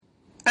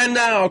And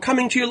now,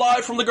 coming to you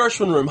live from the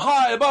Gershwin Room,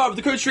 high above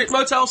the Coode Street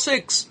Motel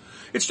 6,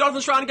 it's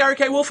Jonathan Strahan and Gary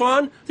K. Wolfe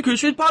on the Coode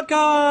Street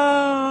Podcast.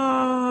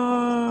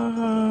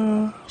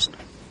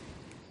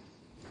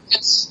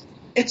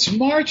 It's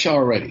March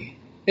already.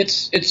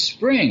 It's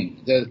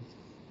spring.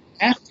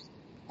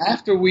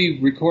 After we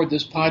record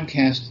this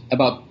podcast,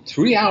 about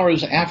 3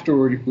 hours after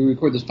we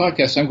record this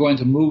podcast, I'm going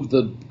to move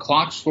the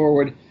clocks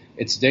forward.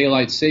 It's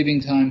daylight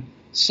saving time.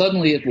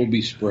 Suddenly it will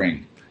be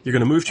spring. You're going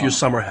to move to your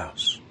summer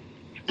house.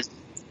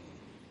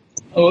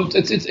 Oh,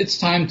 it's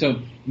time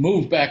to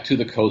move back to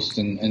the coast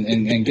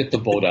and get the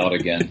boat out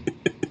again.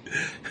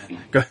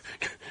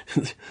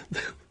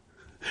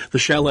 The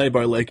chalet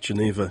by Lake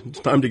Geneva.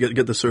 It's time to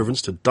get the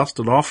servants to dust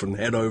it off and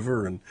head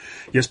over and,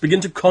 yes,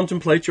 begin to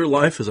contemplate your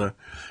life as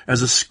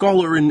a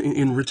scholar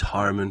in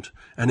retirement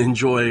and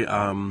enjoy,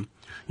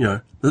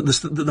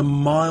 the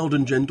mild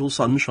and gentle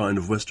sunshine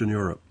of Western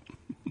Europe.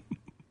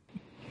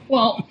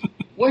 Well,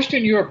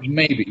 Western Europe,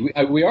 maybe.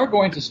 We are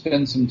going to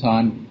spend some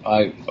time,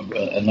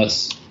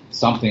 unless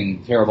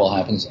something terrible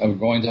happens. I'm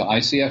going to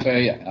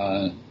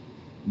ICFA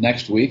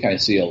next week. I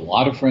see a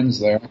lot of friends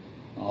there.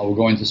 We're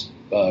going to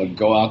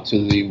go out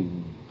to the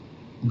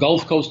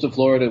Gulf Coast of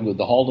Florida with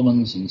the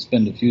Haldemans and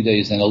spend a few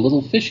days in a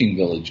little fishing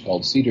village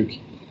called Cedar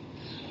Key.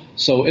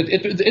 So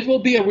it will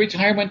be a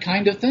retirement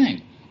kind of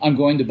thing. I'm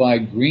going to buy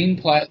green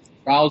plaid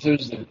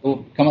trousers that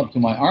will come up to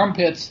my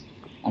armpits.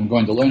 I'm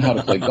going to learn how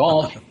to play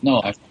golf.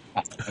 No, I'm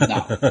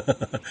not.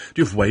 Do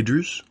you have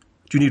waders?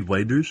 Do you need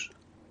waders?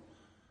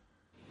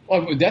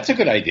 Well, that's a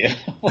good idea.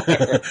 Well,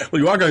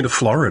 you are going to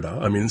Florida.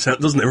 I mean,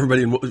 doesn't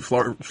everybody in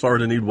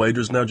Florida need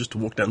waders now just to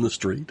walk down the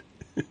street?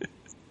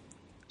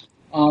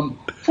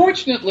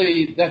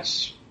 Fortunately,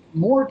 that's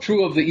more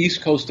true of the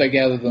East Coast, I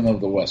gather, than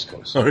of the West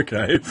Coast.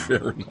 Okay,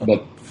 fair enough.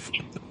 But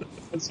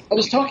I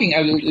was talking.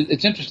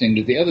 It's interesting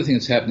that the other thing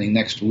that's happening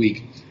next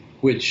week,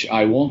 which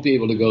I won't be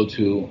able to go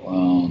to,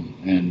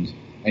 and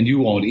you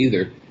won't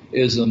either,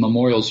 is a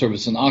memorial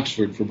service in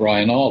Oxford for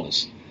Brian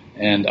Aldiss.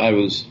 And I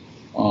was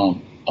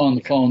on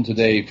the phone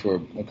today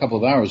for a couple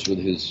of hours with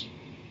his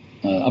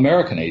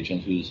American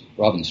agent, who's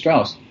Robin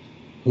Strauss,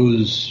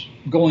 who's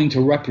going to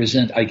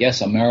represent, I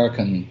guess,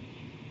 American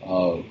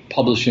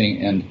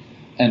publishing and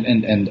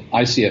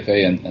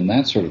ICFA and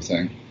that sort of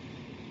thing.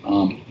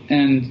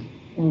 And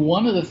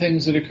one of the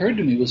things that occurred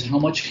to me was how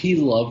much he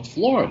loved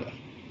Florida.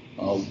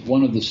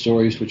 One of the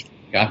stories which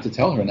I got to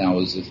tell her now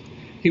is that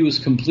he was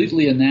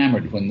completely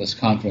enamored when this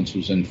conference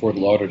was in Fort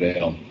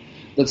Lauderdale,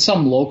 that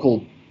some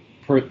local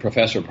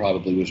professor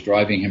probably was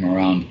driving him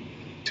around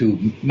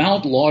to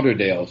Mount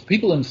Lauderdale.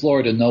 People in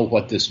Florida know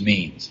what this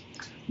means.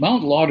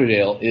 Mount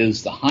Lauderdale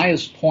is the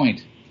highest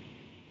point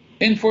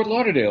in Fort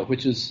Lauderdale,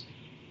 which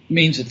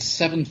means it's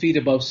 7 feet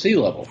above sea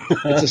level.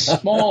 It's a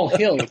small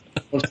hill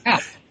of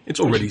top. It's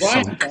already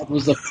sunk. That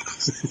was the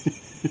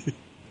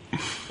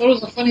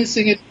funniest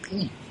thing.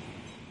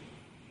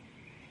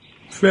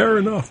 Fair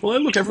enough.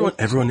 Well, look,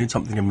 everyone needs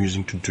something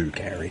amusing to do,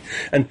 Gary.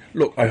 And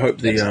look, I hope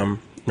the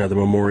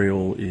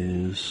memorial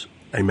is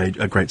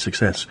a great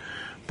success.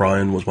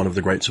 Brian was one of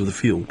the greats of the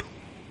field.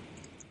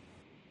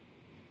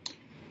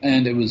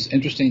 And it was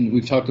interesting.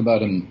 We've talked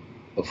about him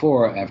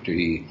before, after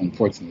he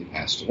unfortunately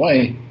passed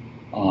away,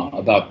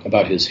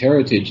 about his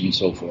heritage and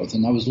so forth.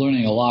 And I was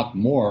learning a lot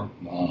more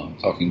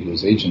talking to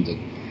his agent that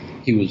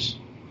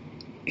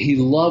he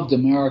loved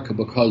America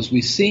because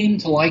we seemed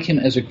to like him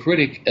as a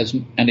critic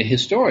and a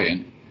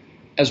historian,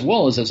 as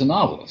well as a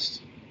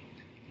novelist.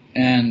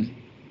 And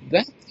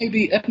that may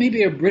be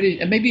a British,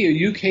 it may be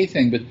a UK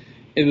thing, but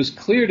it was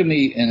clear to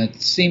me, and it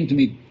seemed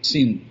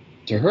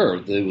to her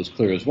that it was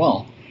clear as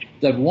well,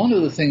 that one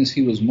of the things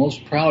he was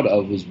most proud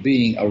of was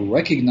being a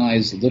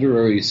recognized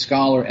literary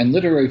scholar and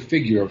literary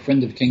figure, a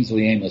friend of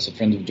Kingsley Amis, a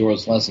friend of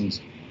Doris Lesson's.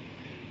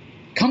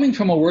 Coming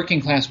from a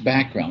working-class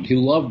background, he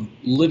loved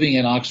living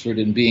in Oxford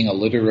and being a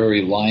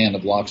literary lion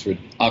of Oxford,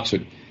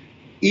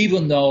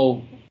 even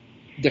though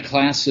the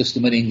class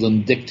system in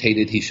England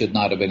dictated he should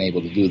not have been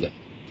able to do that.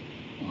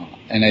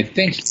 And I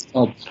think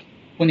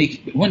when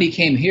he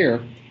came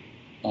here,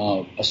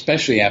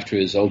 especially after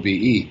his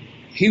OBE,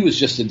 he was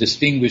just a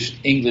distinguished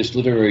English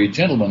literary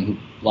gentleman who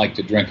liked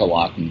to drink a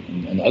lot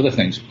and other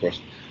things, of course.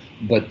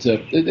 But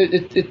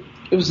it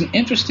was an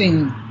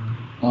interesting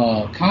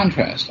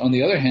contrast. On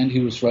the other hand, he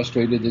was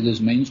frustrated that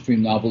his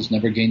mainstream novels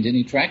never gained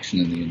any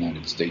traction in the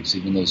United States,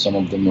 even though some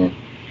of them were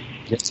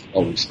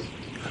well received.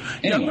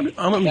 Anyway,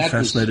 I'm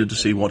fascinated to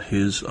see what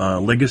his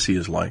legacy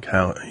is like,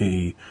 how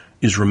he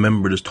is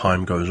remembered as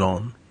time goes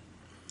on.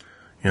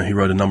 You know, he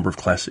wrote a number of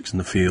classics in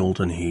the field,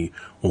 and he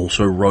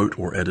also wrote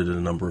or edited a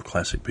number of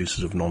classic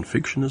pieces of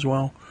non-fiction as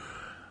well.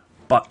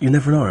 But you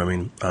never know. I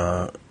mean,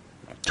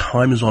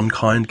 time is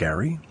unkind,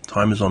 Gary.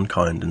 Time is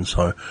unkind, and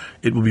so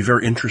it will be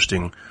very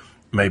interesting.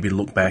 Maybe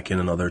look back in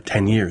another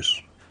 10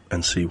 years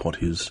and see what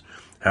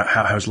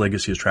how his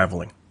legacy is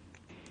traveling.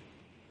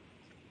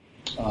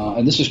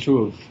 And this is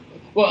true of.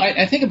 Well,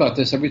 I think about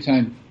this every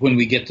time when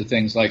we get to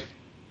things like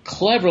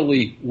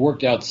cleverly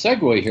worked out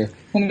segue here.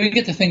 When we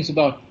get to things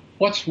about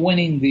what's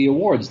winning the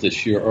awards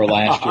this year or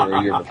last year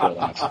or year before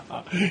last.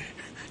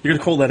 You're going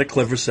to call that a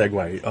clever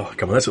segue? Oh,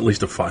 come on, that's at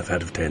least a 5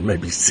 out of 10,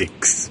 maybe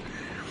 6.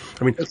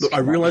 I mean, look, I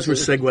realise we're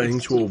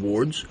segueing to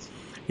awards,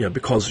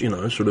 because,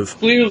 sort of...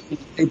 Clearly,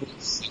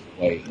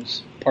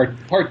 segues.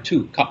 Part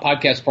 2,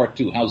 podcast part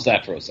 2. How's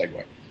that for a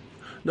segue?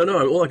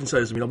 No, all I can say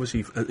is,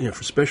 obviously,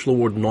 for Special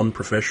Award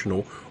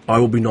Non-Professional, I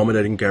will be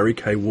nominating Gary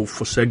K. Wolfe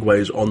for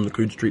segues on the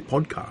Coode Street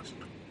podcast.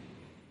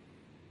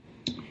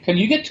 Can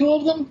you get 2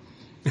 of them?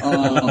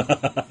 Well,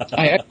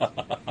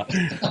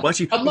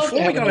 actually,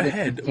 before we go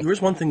ahead, there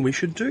is one thing we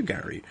should do,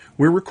 Gary.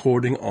 We're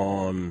recording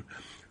on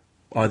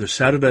either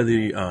Saturday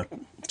the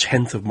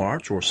 10th of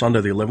March or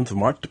Sunday the 11th of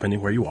March,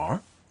 depending where you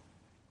are.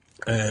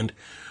 And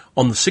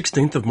on the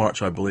 16th of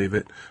March, I believe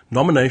it,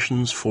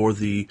 nominations for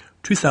the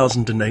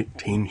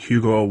 2018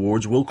 Hugo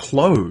Awards will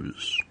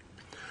close.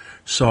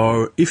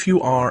 So if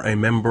you are a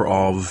member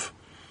of,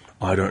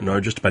 I don't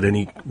know, just about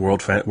any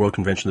world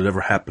convention that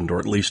ever happened, or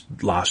at least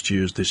last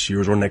year's, this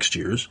year's, or next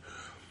year's,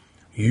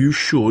 you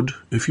should,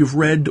 if you've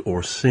read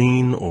or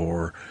seen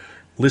or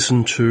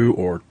listened to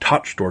or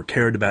touched or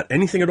cared about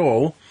anything at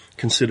all,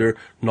 consider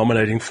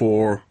nominating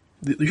for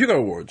the Hugo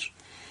Awards.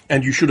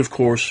 And you should, of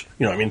course,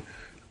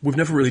 we've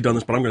never really done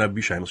this, but I'm going to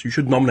be shameless. You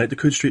should nominate the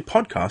Coode Street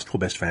podcast for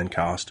Best Fan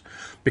Cast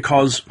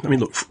because,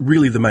 look,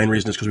 really the main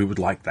reason is because we would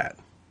like that,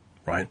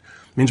 right?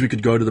 It means we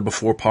could go to the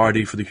before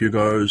party for the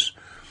Hugos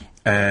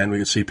and we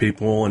could see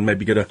people and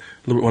maybe get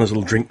one of those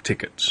little drink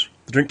tickets.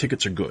 The drink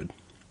tickets are good.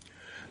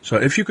 So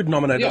if you could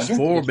nominate us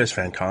for Best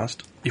Fan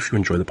Cast, if you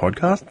enjoy the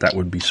podcast, that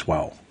would be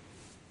swell.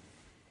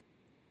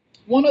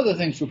 One of the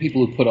things for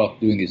people who put off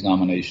doing these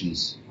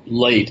nominations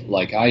late,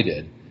 like I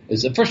did,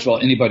 is that, first of all,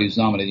 anybody who's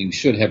nominating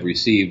should have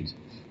received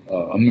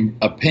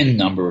a PIN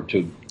number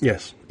to...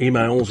 Yes,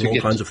 emails and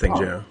all kinds of things,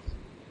 yeah.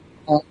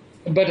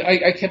 But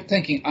I kept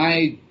thinking,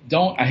 I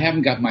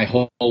haven't got my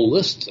whole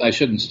list. I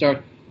shouldn't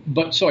start.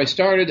 But so I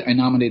started, I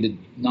nominated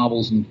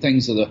novels and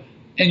things and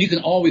you can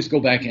always go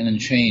back in and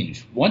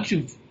change.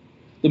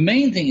 The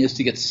main thing is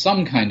to get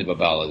some kind of a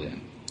ballot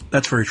in.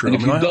 That's very true.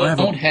 And if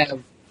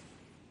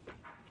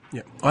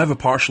I have a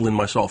partial in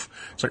myself.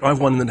 It's like I have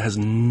one that has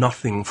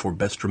nothing for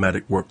best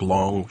dramatic work,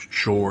 long,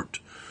 short,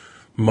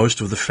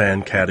 most of the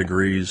fan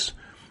categories.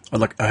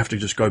 I have to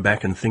just go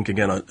back and think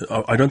again.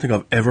 I don't think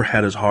I've ever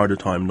had as hard a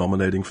time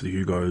nominating for the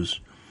Hugos.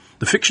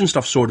 The fiction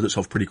stuff sorted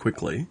itself pretty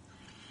quickly,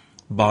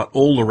 but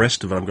all the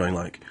rest of it I'm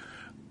going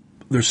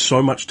there's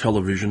so much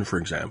television, for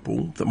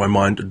example, that my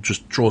mind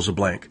just draws a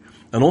blank.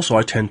 And also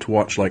I tend to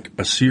watch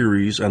a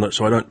series, and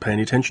so I don't pay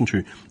any attention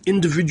to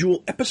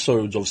individual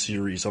episodes of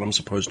series that I'm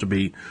supposed to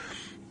be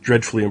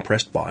dreadfully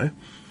impressed by.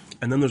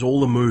 And then there's all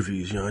the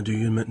movies. Do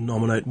you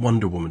nominate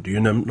Wonder Woman? Do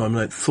you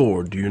nominate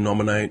Thor? Do you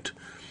nominate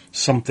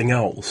something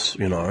else?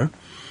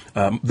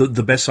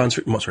 The best science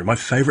fiction... my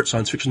favourite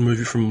science fiction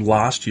movie from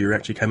last year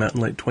actually came out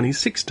in late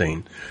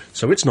 2016,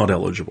 so it's not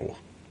eligible.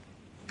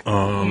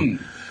 And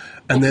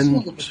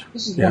then...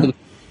 This is one of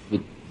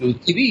the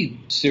TV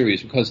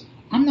series, because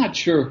I'm not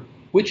sure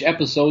which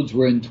episodes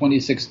were in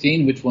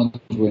 2016, which ones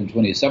were in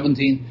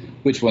 2017,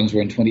 which ones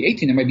were in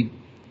 2018.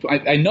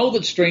 I know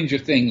that Stranger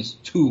Things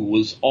 2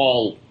 was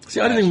all... See,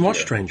 I didn't even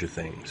watch Stranger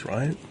Things,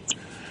 right?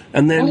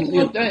 And then...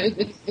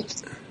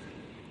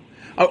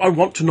 I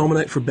want to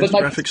nominate for Best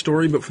Graphic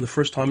Story, but for the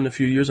first time in a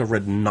few years I've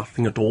read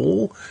nothing at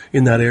all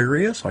in that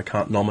area, so I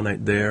can't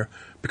nominate there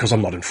because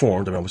I'm not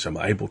informed. Obviously I'm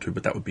able to,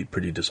 but that would be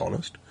pretty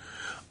dishonest.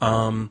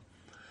 And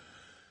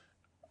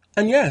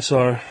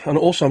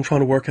also I'm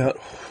trying to work out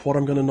what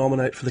I'm going to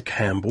nominate for the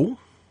Campbell.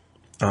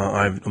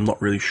 I'm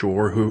not really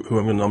sure who I'm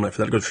going to nominate for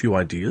that. I've got a few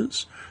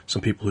ideas,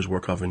 some people whose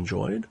work I've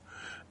enjoyed.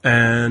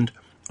 And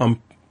I've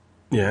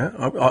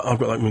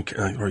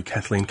got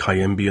Kathleen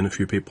Kayembe and a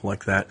few people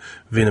like that,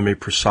 Vinami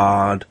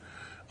Prasad,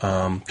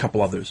 a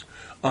couple others.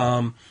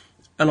 And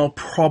I'll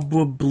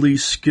probably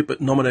skip at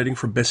nominating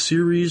for Best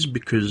Series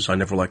because I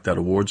never liked that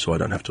award, so I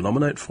don't have to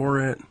nominate for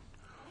it.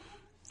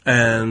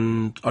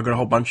 And I've got a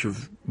whole bunch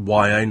of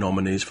YA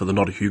nominees for the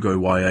Not a Hugo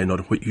YA, Not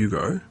a Whit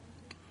Hugo.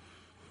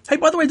 Hey,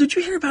 by the way, did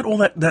you hear about all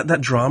that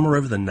drama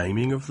over the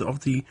naming of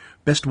the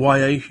Best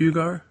YA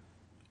Hugo?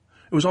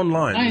 It was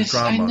online. Nice,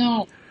 drama. I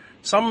know.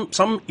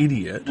 Some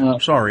idiot,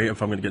 sorry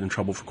if I'm going to get in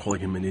trouble for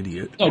calling him an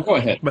idiot. No, go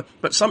ahead.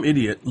 But some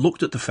idiot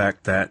looked at the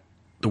fact that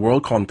the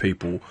Worldcon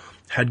people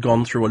had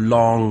gone through a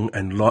long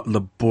and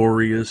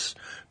laborious,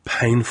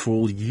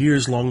 painful,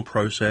 years-long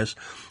process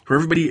where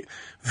everybody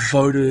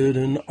voted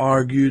and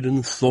argued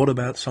and thought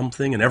about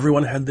something, and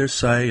everyone had their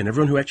say, and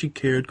everyone who actually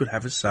cared could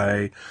have a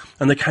say,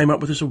 and they came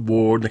up with this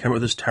award, and they came up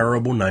with this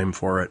terrible name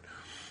for it,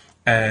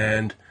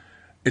 and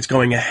it's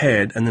going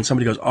ahead, and then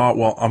somebody goes, oh,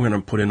 well, I'm going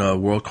to put in a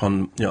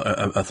Worldcon,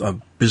 a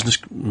business,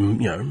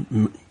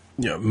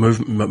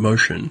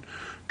 motion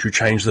to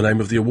change the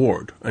name of the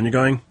award. And you're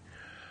going,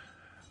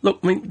 look,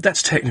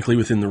 that's technically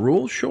within the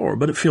rules, sure,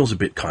 but it feels a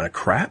bit kind of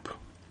crap,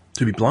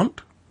 to be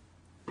blunt.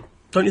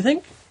 Don't you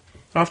think?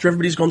 After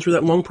everybody's gone through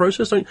that long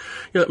process? I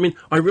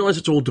realize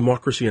it's all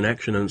democracy in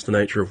action, and it's the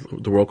nature of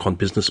the Worldcon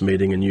business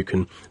meeting, and you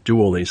can do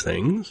all these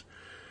things.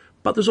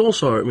 But there's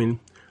also,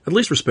 at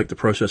least respect the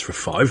process for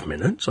 5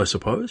 minutes, I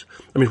suppose.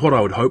 What I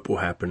would hope will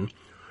happen,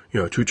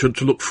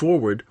 to look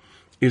forward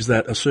is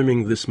that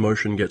assuming this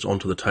motion gets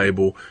onto the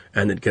table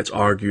and it gets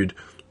argued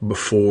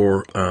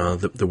before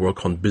the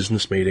Worldcon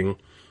business meeting,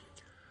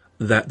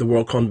 that the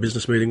Worldcon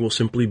business meeting will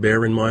simply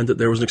bear in mind that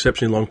there was an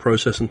exceptionally long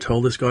process and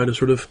tell this guy to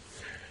sort of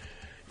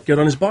get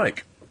on his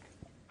bike.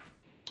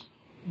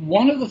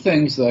 One of the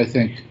things that I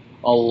think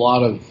a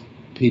lot of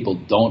people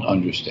don't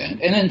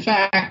understand, and in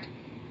fact,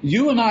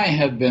 you and I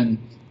have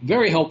been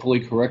very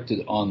helpfully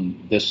corrected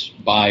on this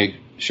by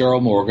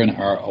Cheryl Morgan,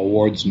 our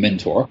awards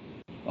mentor,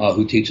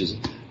 who teaches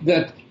it,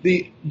 that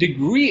the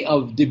degree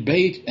of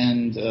debate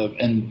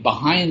and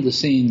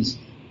behind-the-scenes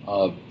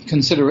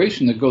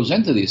consideration that goes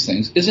into these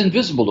things is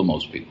invisible to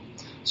most people.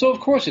 So, of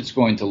course, it's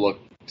going to look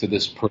to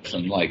this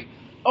person like,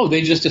 oh,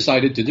 they just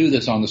decided to do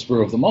this on the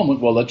spur of the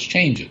moment, well, let's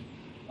change it.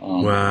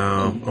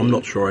 I'm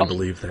not sure I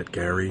believe that,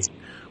 Gary.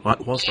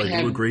 Whilst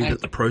I do agree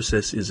that the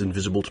process is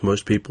invisible to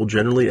most people,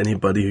 generally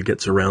anybody who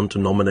gets around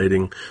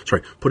to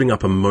putting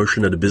up a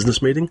motion at a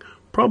business meeting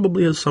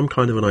probably has some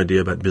kind of an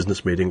idea about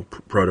business meeting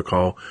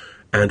protocol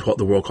and what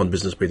the Worldcon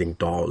business meeting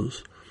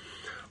does.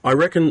 I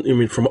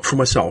reckon, for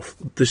myself,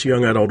 this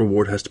Young Adult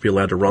Award has to be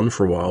allowed to run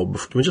for a while.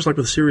 Just like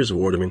with the Series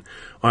Award,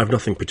 I have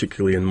nothing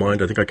particularly in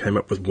mind. I think I came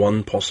up with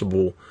one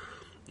possible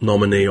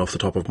nominee off the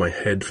top of my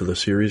head for the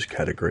Series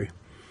category.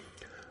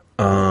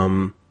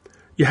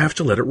 You have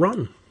to let it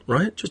run,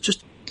 right?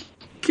 Just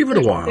give it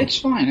a while. It's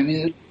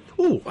fine.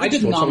 I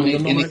didn't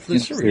nominate any for the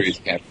Series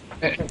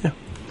category. Yeah.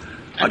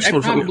 I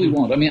probably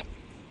won't.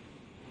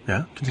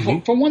 Yeah,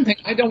 continue. For one thing,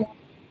 I don't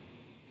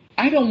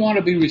want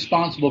to be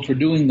responsible for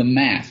doing the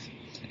math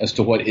as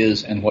to what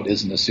is and what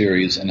isn't a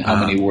series and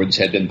how many awards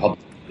had been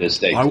published at this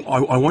date.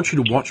 I want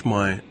you to watch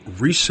my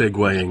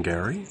re-segueing,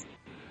 Gary,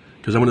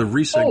 because I'm going to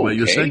re-segue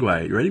your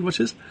segue. You ready? Watch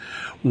this.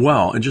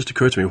 Well, it just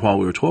occurred to me while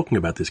we were talking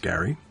about this,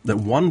 Gary, that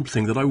one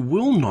thing that I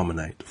will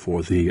nominate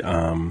for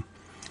the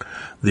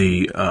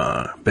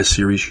Best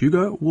Series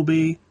Hugo will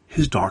be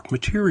his Dark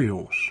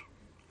Materials.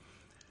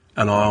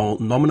 And I'll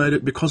nominate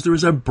it because there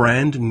is a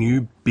brand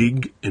new,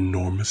 big,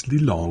 enormously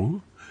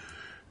long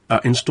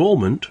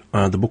installment,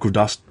 The Book of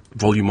Dust,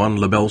 Volume 1,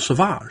 La Belle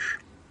Sauvage,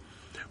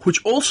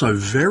 which also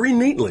very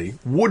neatly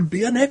would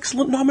be an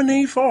excellent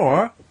nominee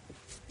for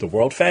the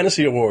World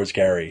Fantasy Awards,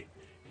 Gary.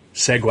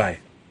 Segue.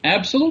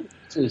 Absolutely.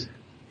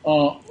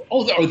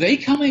 Are they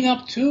coming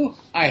up too?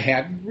 I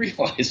hadn't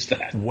realized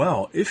that.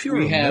 Well, if you're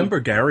a member,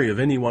 Gary, of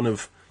any one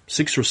of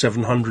 600 or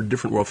 700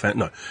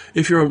 different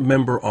if you're a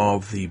member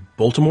of the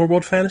Baltimore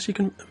World Fantasy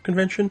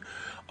Convention,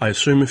 I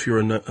assume if you're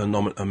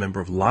a member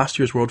of last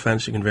year's World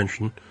Fantasy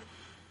Convention,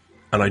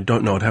 and I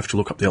don't know, I'd have to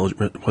look up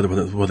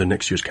whether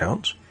next year's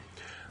counts,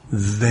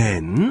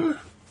 then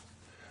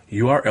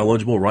you are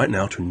eligible right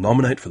now to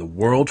nominate for the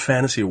World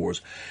Fantasy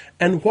Awards.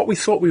 And what we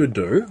thought we would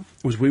do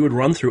was we would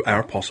run through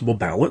our possible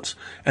ballots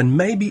and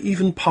maybe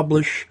even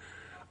publish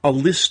a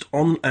list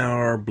on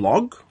our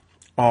blog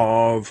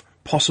of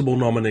possible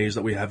nominees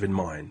that we have in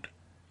mind.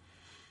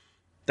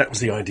 That was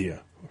the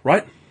idea,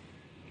 right?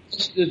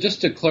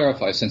 Just to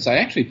clarify, since I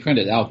actually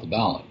printed out the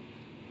ballot,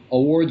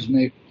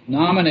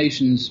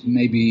 nominations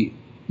may be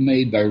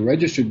made by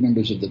registered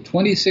members of the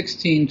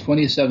 2016,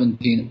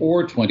 2017,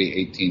 or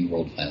 2018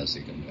 World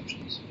Fantasy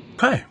Conventions.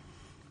 Okay.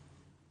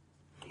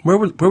 Where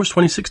was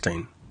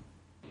 2016? Do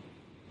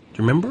you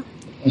remember?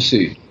 Let's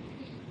see.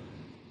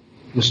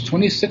 It was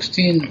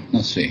 2016,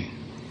 let's see.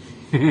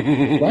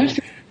 Last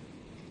year,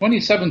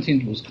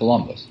 2017 was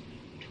Columbus.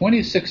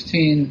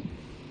 2016,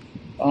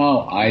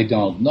 I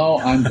don't know.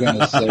 I'm going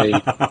to say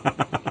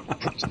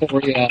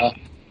Pretoria,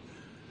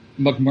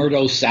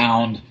 McMurdo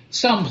Sound,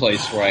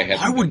 someplace where I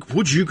had...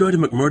 Would you go to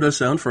McMurdo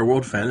Sound for a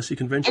World Fantasy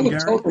Convention, Gary?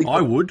 Totally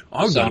I would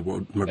go to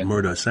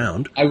McMurdo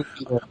Sound.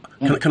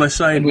 Can I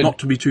say, would, not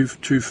to be too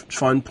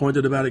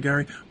fine-pointed about it,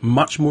 Gary,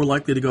 much more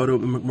likely to go to a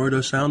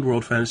McMurdo Sound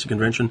World Fantasy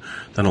Convention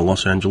than a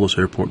Los Angeles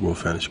Airport World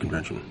Fantasy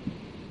Convention?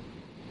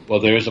 Well,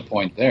 there is a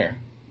point there.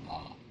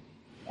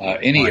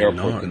 Any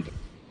airport convention.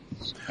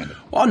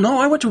 Oh, no,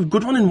 I went to a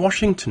good one in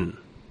Washington.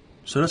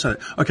 So that's how...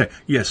 Okay,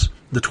 yes,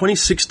 the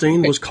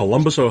 2016 was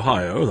Columbus,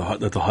 Ohio,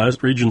 at the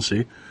highest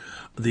regency.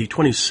 The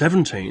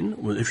 2017,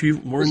 if you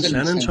were in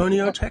San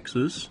Antonio,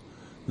 Texas,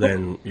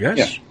 then yes.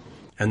 Yeah.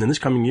 And then this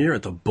coming year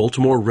at the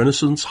Baltimore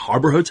Renaissance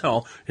Harbor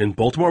Hotel in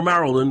Baltimore,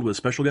 Maryland, with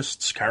special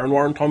guests Karen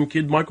Warren, Tom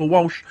Kidd, Michael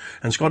Walsh,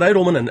 and Scott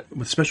Edelman, and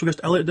with special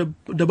guest Elliot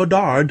de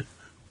Bedard,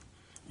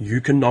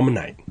 you can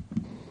nominate.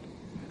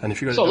 And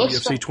if you go to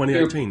WFC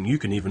 2018, you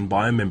can even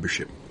buy a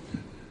membership.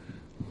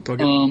 Do I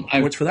get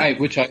points for that?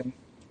 Which I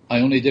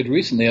only did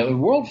recently.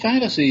 World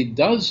Fantasy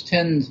does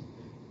tend...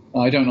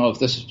 I don't know if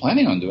this is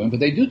planning on doing, but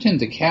they do tend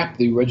to cap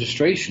the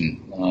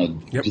registration.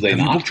 Yep. Do they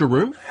not?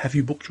 Have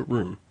you booked your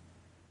room?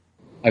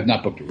 I've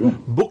not booked a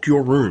room. Book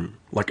your room,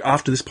 like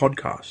after this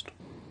podcast.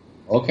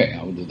 Okay,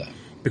 I will do that.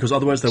 Because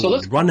otherwise they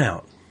will run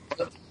out.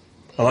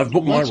 And I've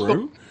booked my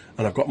room,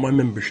 and I've got my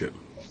membership.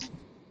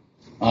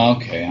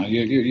 Okay,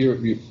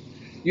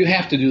 you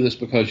have to do this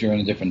because you're in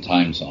a different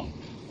time zone.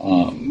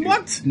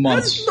 What?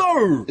 Months.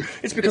 No!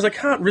 It's because I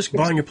can't risk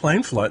buying a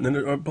plane flight and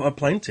then a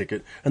plane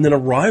ticket and then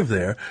arrive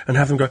there and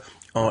have them go,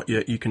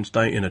 Yeah, you can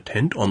stay in a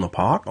tent on the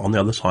park on the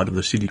other side of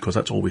the city because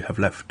that's all we have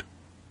left.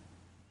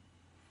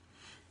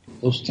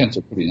 Those tents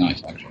are pretty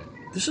nice, actually.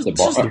 This is the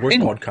worst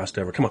podcast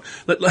ever. Come on,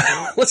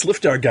 let's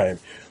lift our game.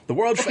 The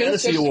World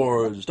Fantasy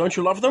Awards, don't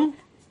you love them?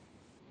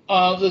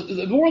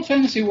 The World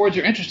Fantasy Awards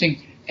are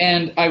interesting,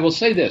 and I will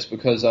say this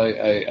because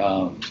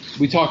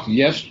we talked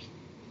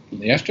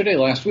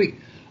last week,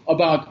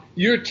 about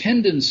your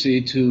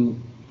tendency to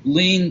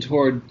lean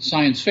toward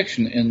science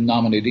fiction in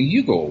nominating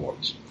Hugo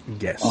Awards.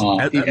 Yes,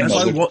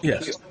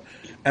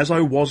 as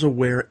I was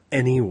aware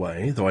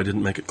anyway, though I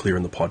didn't make it clear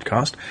in the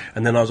podcast,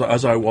 and then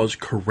as I was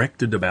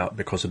corrected about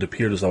because it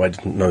appeared as though I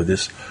didn't know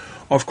this,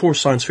 of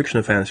course science fiction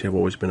and fantasy have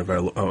always been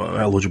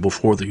eligible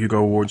for the Hugo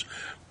Awards,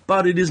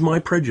 but it is my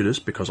prejudice,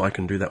 because I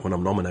can do that when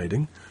I'm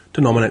nominating,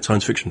 to nominate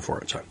science fiction for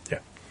it, so, yeah.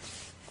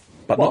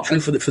 But not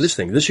true for this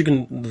thing. This you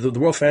can, the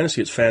World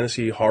Fantasy, it's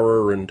fantasy,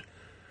 horror, and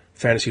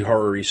fantasy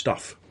horror-y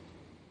stuff.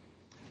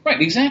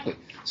 Right, exactly.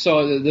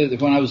 So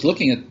when I was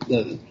looking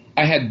at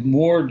I had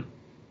more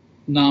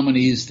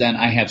nominees than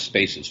I have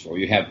spaces for.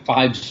 You have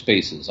 5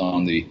 spaces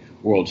on the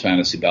World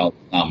Fantasy ballot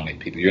to nominate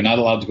people. You're not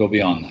allowed to go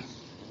beyond that.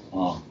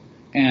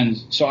 And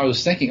so I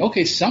was thinking,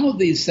 okay, some of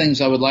these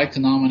things I would like to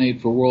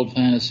nominate for World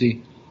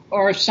Fantasy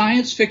are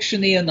science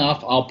fiction-y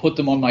enough, I'll put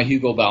them on my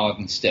Hugo ballot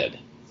instead.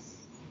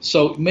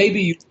 So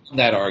maybe you won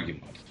that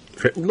argument.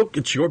 Look,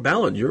 it's your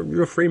ballot.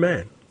 You're a free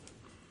man.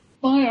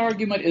 My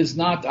argument is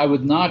not, I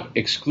would not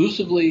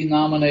exclusively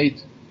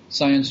nominate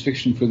science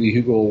fiction for the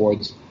Hugo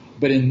Awards,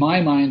 but in my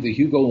mind, the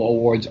Hugo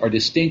Awards are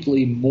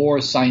distinctly more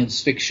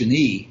science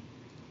fiction-y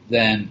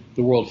than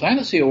the World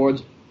Fantasy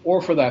Awards,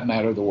 or for that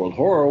matter, the World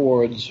Horror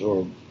Awards,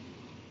 or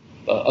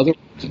other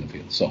awards in the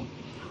field. So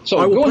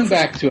going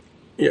back to...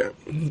 Yeah,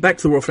 back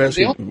to the World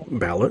Fantasy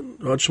ballot,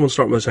 I just want to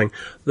start by saying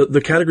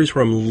the categories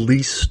where I'm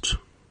least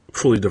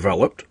fully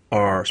developed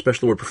are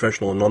special award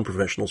professional and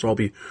non-professional, so I'll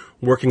be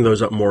working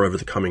those up more over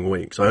the coming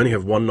weeks. I only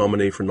have 1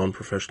 nominee for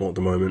non-professional at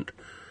the moment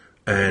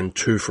and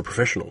 2 for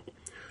professional.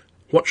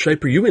 What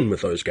shape are you in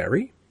with those,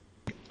 Gary?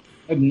 I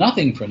have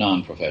nothing for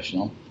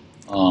non-professional.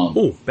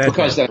 Bad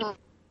because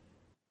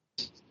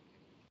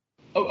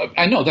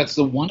I know that's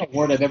the one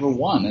award I've ever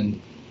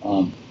won,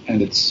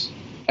 and it's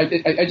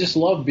I just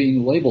love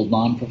being labeled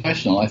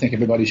non-professional. I think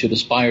everybody should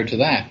aspire to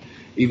that,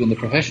 even the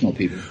professional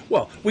people.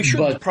 Well, we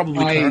should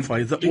probably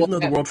clarify that even though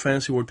the World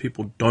Fantasy Award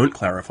people don't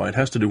clarify, it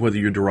has to do whether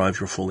you derive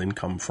your full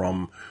income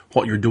from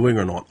what you're doing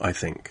or not, I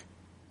think.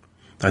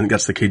 I think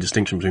that's the key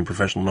distinction between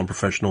professional and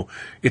non-professional.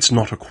 It's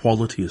not a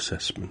quality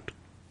assessment.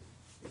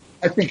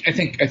 I think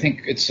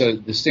it's a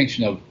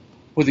distinction of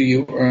whether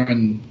you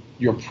earn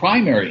your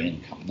primary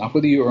income, not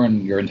whether you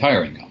earn your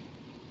entire income.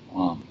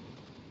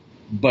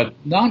 But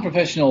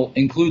non-professional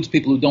includes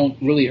people who don't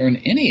really earn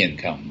any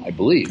income, I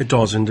believe. It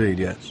does indeed,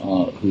 yes.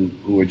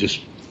 Who are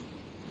just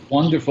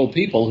wonderful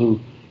people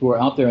who are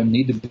out there and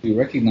need to be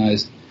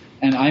recognized.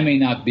 And I may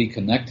not be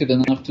connected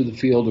enough to the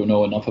field or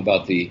know enough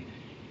about the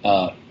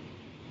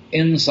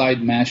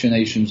inside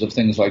machinations of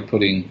things like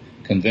putting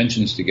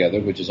conventions together,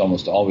 which is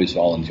almost always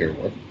volunteer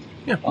work.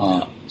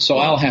 Yeah. So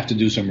I'll have to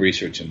do some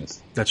research in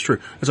this. That's true.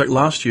 It's like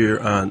last year,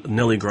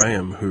 Nellie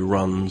Graham, who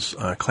runs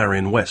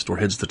Clarion West, or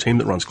heads the team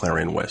that runs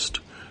Clarion West,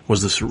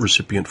 was the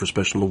recipient for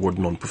Special Award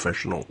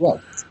Non-Professional,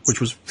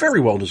 which was very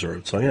well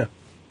deserved, so yeah.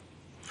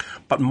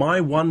 But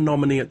my 1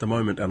 nominee at the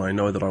moment, and I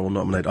know that I will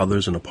nominate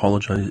others and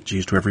apologize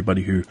to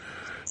everybody who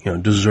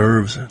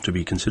deserves to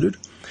be considered,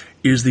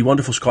 is the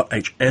wonderful Scott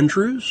H.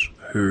 Andrews,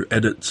 who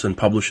edits and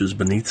publishes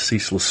Beneath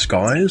Ceaseless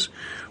Skies,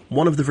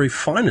 one of the very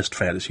finest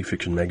fantasy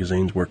fiction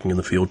magazines working in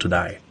the field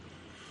today.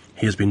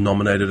 He has been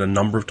nominated a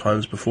number of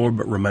times before,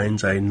 but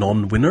remains a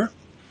non-winner.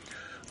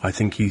 I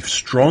think he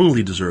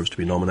strongly deserves to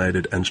be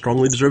nominated, and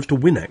strongly deserves to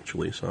win,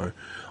 actually. So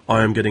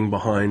I am getting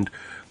behind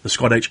the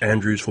Scott H.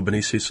 Andrews for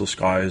Beneath Ceaseless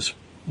Skies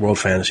World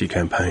Fantasy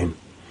campaign.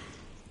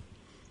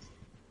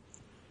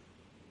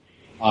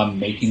 I'm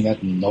making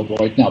that note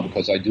right now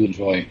because I do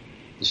enjoy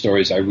the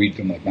stories I read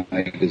from that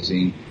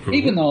magazine,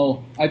 even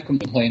though I've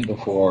complained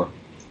before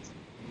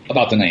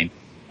about the name,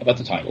 about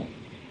the title.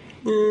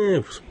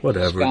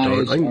 Whatever.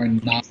 Skies are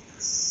not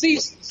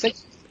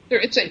ceaseless.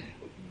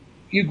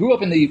 You grew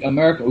up in the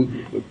America.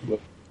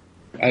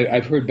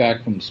 I've heard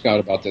back from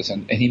Scott about this,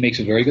 and he makes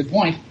a very good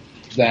point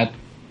that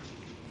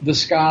the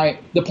sky.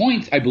 The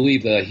point I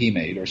believe that he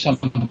made, or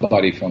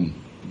somebody from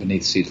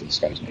Beneath Ceaseless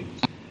Skies made,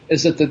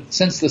 is that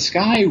since the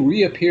sky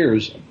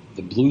reappears,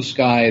 the blue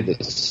sky,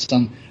 the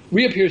sun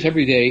reappears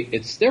every day.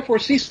 It's therefore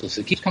ceaseless.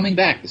 It keeps coming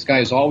back. The sky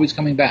is always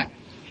coming back.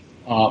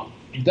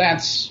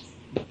 That's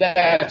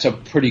a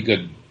pretty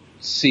good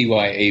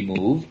CYA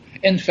move.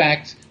 In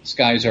fact,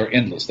 skies are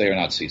endless. They are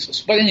not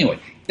ceaseless. But anyway,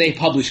 they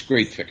publish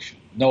great fiction.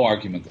 No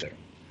argument there.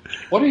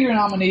 What are your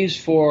nominees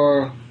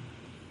for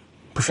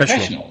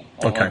professional?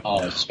 Okay.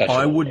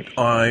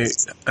 I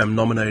am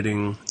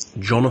nominating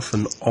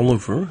Jonathan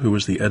Oliver, who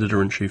was the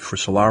editor-in-chief for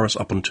Solaris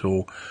up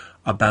until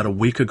about a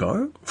week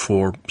ago,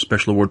 for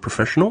Special Award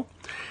Professional.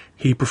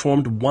 He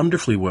performed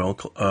wonderfully well,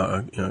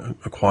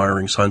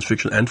 acquiring science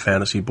fiction and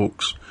fantasy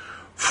books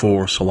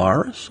for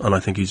Solaris, and I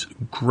think he's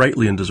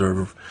greatly in deserve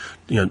of,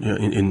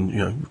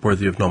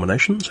 worthy of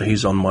nomination. So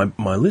he's on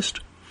my list.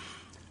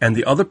 And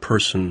the other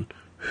person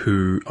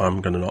who I'm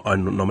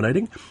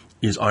nominating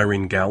is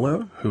Irene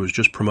Gallo, who was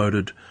just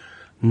promoted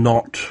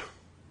not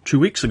 2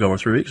 weeks ago or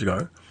 3 weeks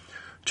ago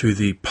to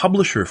the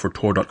publisher for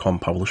Tor.com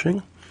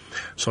Publishing.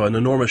 So an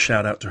enormous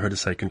shout out to her to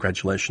say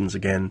congratulations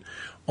again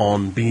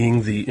on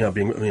being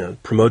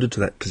promoted to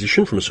that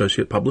position from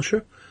associate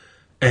publisher.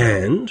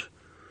 And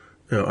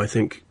I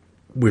think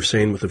we've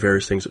seen with the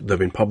various things that they've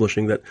been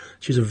publishing that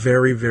she's a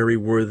very, very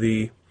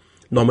worthy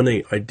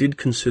nominee. I did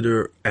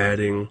consider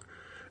adding,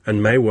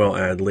 and may well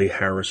add, Lee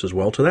Harris as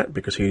well to that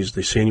because he's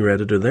the senior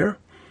editor there.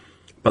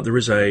 But there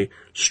is a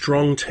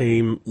strong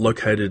team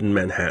located in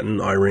Manhattan.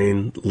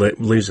 Irene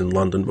lives in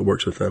London but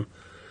works with them.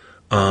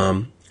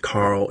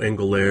 Carl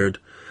Engellaird,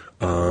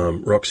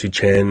 Roxy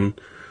Chen,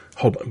 a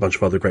whole bunch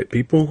of other great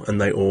people,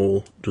 and they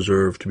all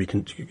deserve to be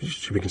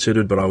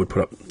considered, but I would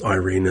put up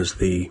Irene as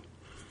the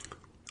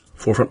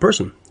forefront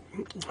person.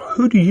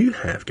 Who do you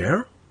have,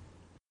 Gar?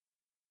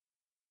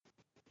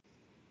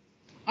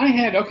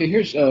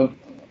 Here's a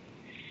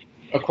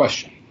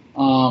question,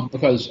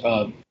 because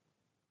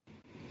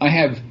I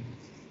have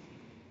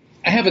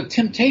a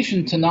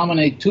temptation to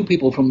nominate two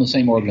people from the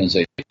same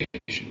organization,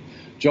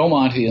 Joe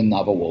Monti and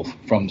Nava Wolf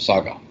from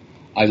Saga.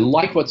 I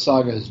like what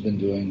Saga has been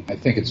doing. I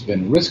think it's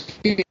been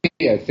risky.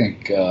 I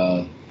think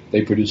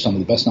they produce some of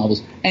the best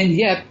novels. And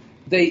yet,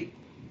 they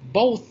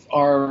both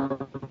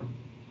are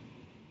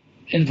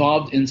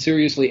involved in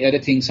seriously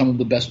editing some of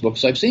the best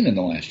books I've seen in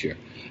the last year.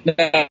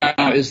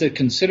 Now, is it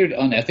considered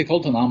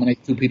unethical to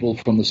nominate two people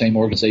from the same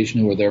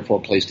organization who are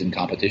therefore placed in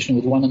competition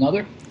with one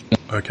another?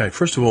 Okay,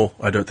 first of all,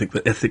 I don't think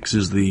that ethics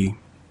is the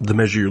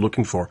measure you're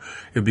looking for.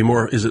 It would be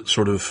more, is it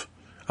sort of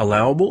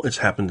allowable? It's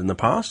happened in the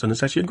past, and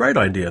it's actually a great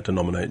idea to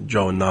nominate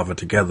Joe and Nava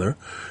together.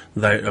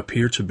 They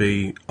appear to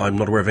be, I'm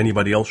not aware of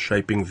anybody else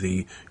shaping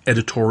the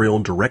editorial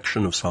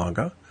direction of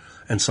Saga,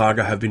 and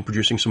Saga have been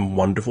producing some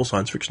wonderful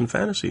science fiction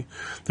fantasy.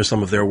 There's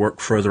some of their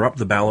work further up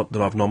the ballot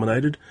that I've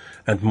nominated,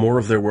 and more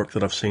of their work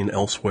that I've seen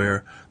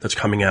elsewhere that's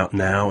coming out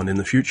now and in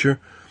the future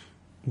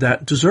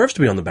that deserves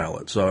to be on the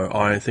ballot. So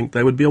I think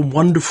they would be a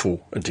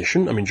wonderful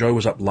addition. I mean, Joe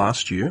was up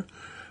last year.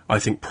 I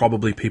think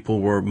probably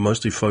people were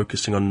mostly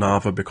focusing on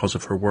Nava because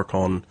of her work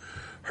on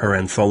her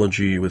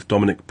anthology with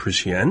Dominic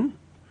Prussian.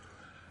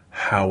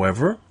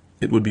 However,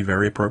 it would be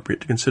very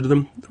appropriate to consider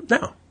them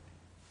now.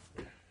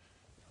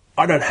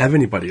 I don't have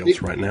anybody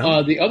else right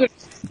now. The other...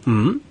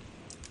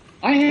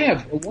 I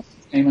have one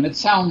name, and it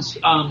sounds...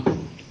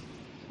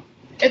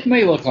 it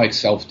may look like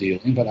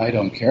self-dealing, but I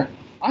don't care.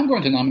 I'm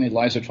going to nominate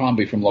Liza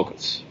Tromby from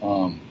Locus.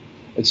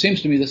 It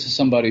seems to me this is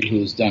somebody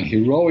who's done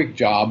heroic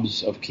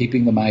jobs of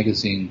keeping the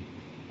magazine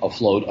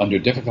afloat under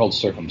difficult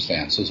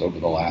circumstances over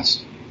the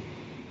last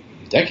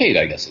decade,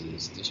 I guess it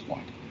is at this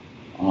point.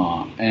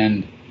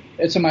 And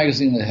it's a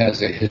magazine that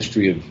has a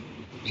history of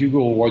Hugo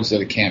Awards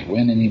that it can't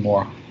win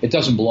anymore. It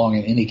doesn't belong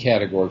in any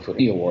category for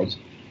any awards.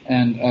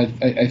 And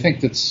I think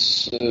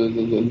that's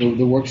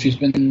the work she's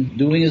been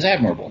doing is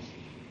admirable.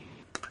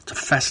 It's a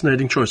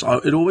fascinating choice.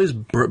 It always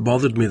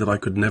bothered me that I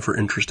could never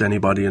interest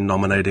anybody in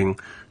nominating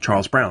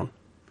Charles Brown,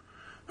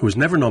 who was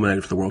never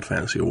nominated for the World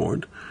Fantasy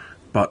Award,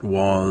 but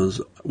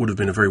would have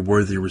been a very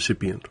worthy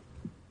recipient.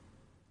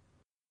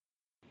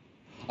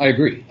 I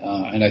agree,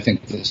 and I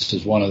think this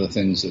is one of the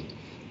things that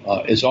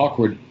is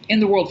awkward in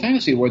the World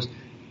Fantasy Awards.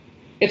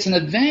 It's an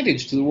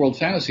advantage to the World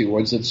Fantasy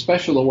Awards that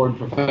Special Award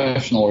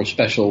Professional or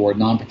Special Award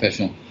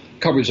Non-Professional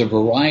covers a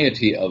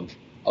variety of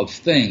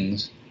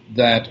things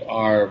that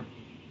are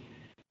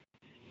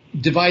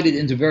divided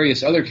into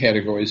various other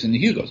categories in the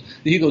Hugos.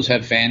 The Hugos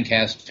have fan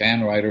cast,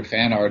 fan writer,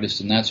 fan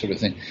artist, and that sort of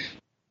thing.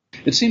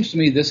 It seems to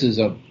me this is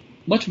a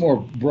much more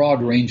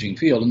broad-ranging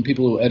field, and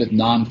people who edit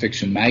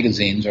non-fiction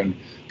magazines and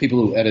people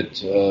who edit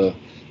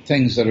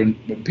things that are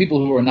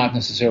people who are not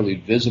necessarily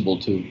visible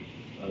to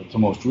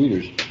most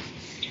readers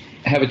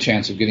have a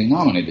chance of getting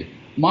nominated.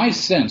 My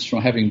sense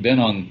from having been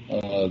on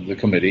the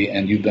committee,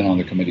 and you've been on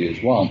the committee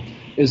as well,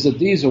 is that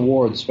these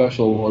awards,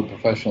 Special Award,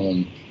 Professional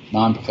and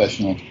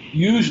Non-Professional,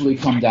 usually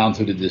come down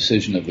to the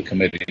decision of the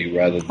committee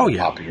rather than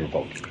popular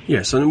vote.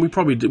 Yes, and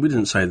we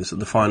didn't say this, that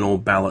the final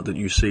ballot that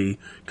you see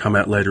come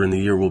out later in the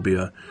year will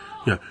be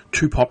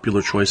two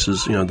popular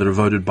choices, that are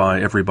voted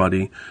by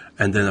everybody,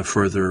 and then a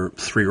further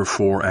 3 or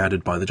 4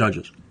 added by the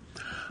judges.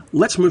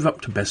 Let's move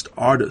up to Best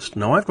Artist.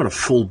 Now, I've got a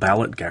full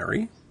ballot,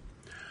 Gary.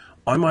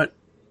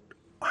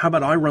 How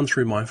about I run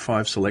through my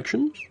 5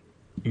 selections,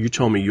 you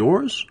tell me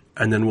yours,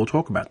 and then we'll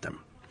talk about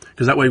them.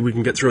 Because that way we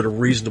can get through at a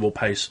reasonable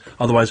pace.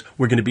 Otherwise,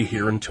 we're going to be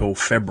here until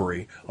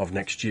February of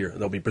next year.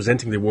 They'll be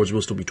presenting the awards.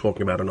 We'll still be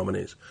talking about our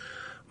nominees.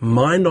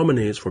 My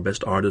nominees for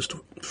Best Artist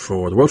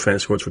for the World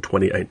Fantasy Awards for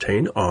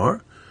 2018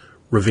 are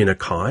Ravina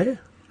Kai,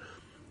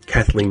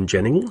 Kathleen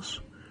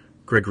Jennings,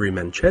 Gregory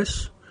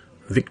Manches,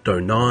 Victor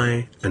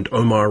Nye, and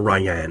Omar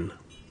Ryan.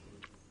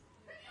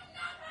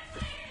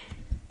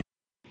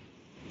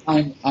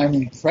 I'm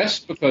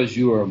impressed because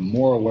you are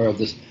more aware of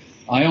this.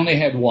 I only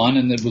had one,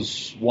 and it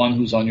was one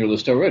who's on your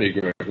list already,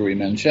 Gregory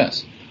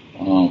Manches.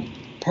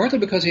 partly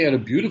because he had a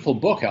beautiful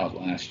book out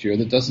last year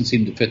that doesn't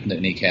seem to fit into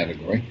any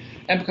category,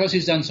 and because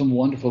he's done some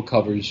wonderful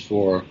covers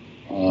for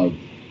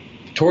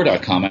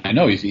Tor.com. I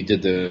know he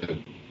did the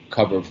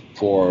cover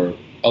for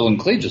Ellen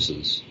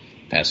Klages's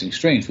Passing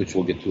Strange, which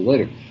we'll get to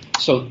later.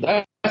 So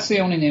that's the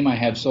only name I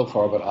have so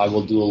far, but I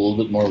will do a little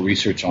bit more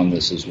research on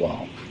this as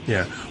well.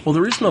 Yeah. Well,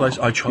 the reason that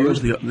I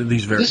chose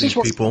these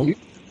people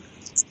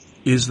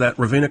is that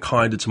Rowena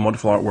Kai did some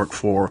wonderful artwork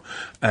for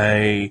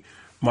a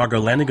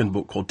Margot Lanigan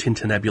book called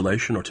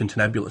Tintinabulation or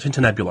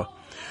Tintinabula.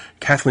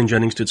 Kathleen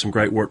Jennings did some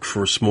great work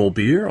for Small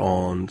Beer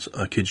on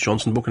a Kij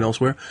Johnson book and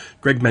elsewhere.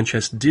 Greg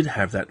Manchester did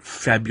have that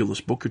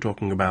fabulous book you're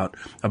talking about,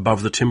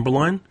 Above the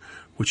Timberline,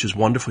 which is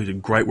wonderful. He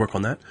did great work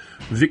on that.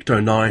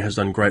 Victor Nye has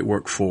done great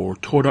work for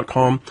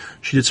Tor.com.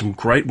 She did some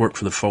great work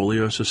for the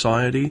Folio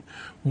Society.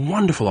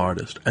 Wonderful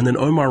artist. And then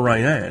Omar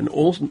Rayyan,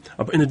 also,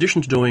 in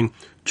addition to doing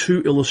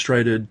 2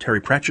 illustrated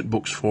Terry Pratchett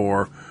books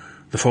for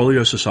the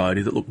Folio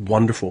Society that looked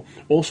wonderful,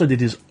 also did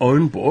his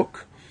own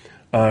book,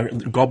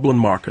 Goblin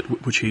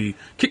Market, which he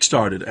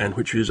kickstarted, and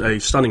which is a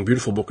stunning,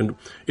 beautiful book. And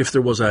if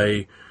there was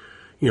a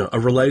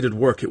related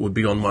work, it would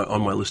be on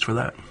my list for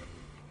that.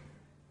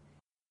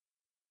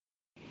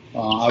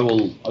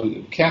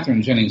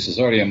 Catherine Jennings is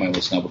already on my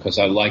list now because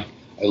I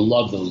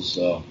love those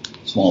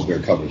Small Bear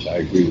covers. I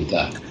agree with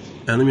that.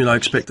 And I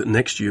expect that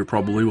next year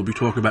probably we'll be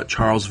talking about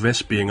Charles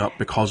Vess being up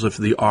because of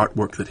the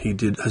artwork that he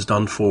has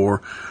done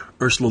for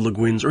Ursula Le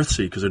Guin's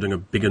Earthsea, because they're doing a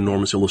big,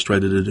 enormous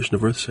illustrated edition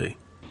of Earthsea.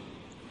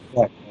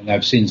 Right, and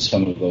I've seen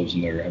some of those,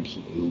 and they're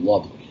absolutely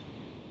lovely.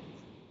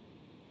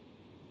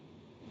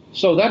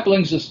 So that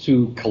brings us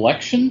to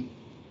collection.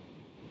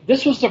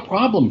 This was the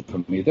problem for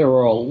me. There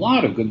were a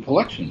lot of good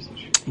collections this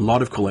year. A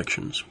lot of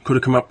collections. Could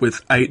have come up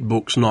with 8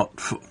 books, not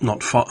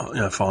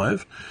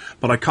 5,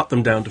 but I cut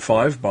them down to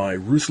 5 by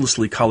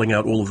ruthlessly culling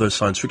out all of those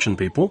science fiction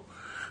people,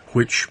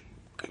 which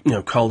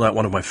culled out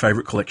one of my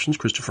favourite collections.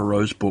 Christopher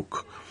Rowe's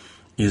book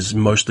is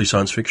mostly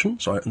science fiction,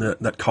 so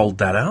that culled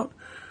that out.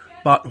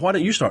 But why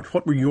don't you start?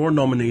 What were your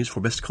nominees for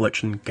Best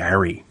Collection,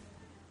 Gary?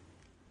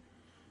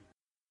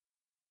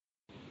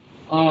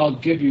 I'll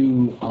give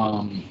you...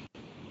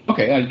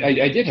 Okay,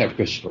 I did have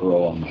Christopher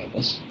Rowe on my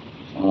list.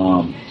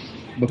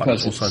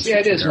 Because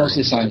it is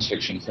mostly science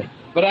fiction.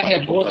 But I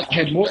had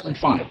more than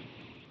 5.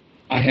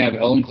 I have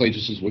Ellen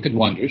Klages's Wicked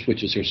Wonders,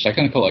 which is her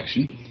second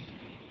collection,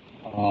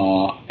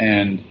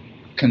 and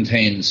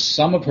contains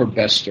some of her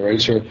best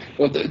stories.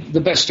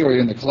 The best story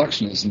in the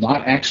collection is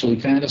not actually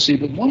fantasy,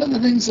 but one of the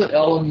things that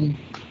Ellen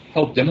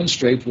helped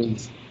demonstrate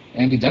with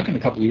Andy Duncan a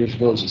couple of years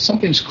ago is that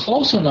something's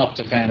close enough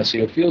to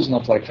fantasy or feels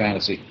enough like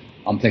fantasy.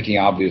 I'm thinking,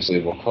 obviously,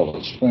 of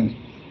Okola Springs.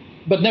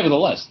 But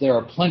nevertheless, there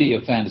are plenty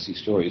of fantasy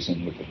stories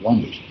in Wicked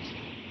Wonders.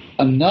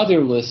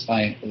 Another list,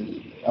 I'm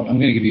going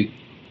to give you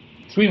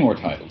 3 more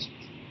titles,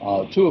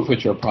 2 of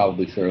which are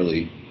probably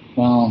fairly,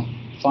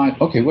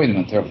 5. Okay, wait a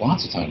minute, there are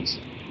lots of titles.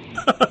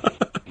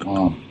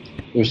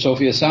 There's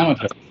Sofia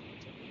Samatar's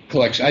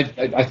collection.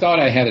 I thought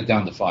I had it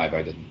down to 5,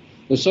 I didn't.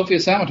 There's Sofia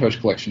Samatar's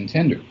collection,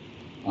 Tender,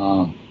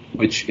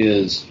 which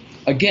is,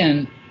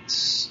 again,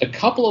 a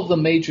couple of the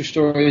major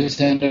stories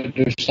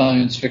are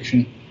science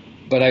fiction,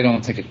 but I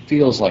don't think it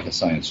feels like a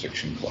science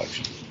fiction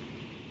collection.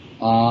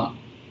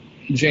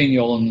 Jane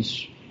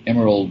Yolen's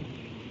Emerald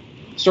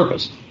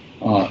Circus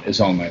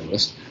is on my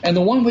list. And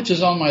the one which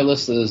is on my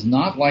list that is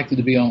not likely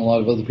to be on a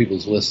lot of other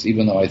people's lists,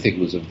 even though I think it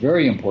was a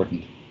very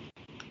important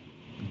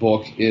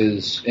book,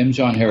 is M.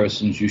 John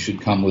Harrison's You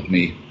Should Come With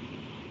Me,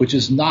 which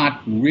is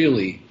not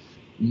really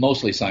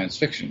mostly science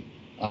fiction.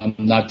 I'm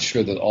not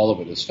sure that all of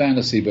it is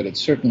fantasy, but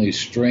it's certainly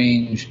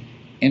strange,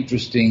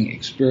 interesting,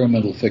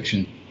 experimental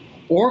fiction,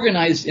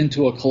 organized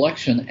into a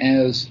collection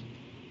as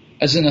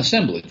an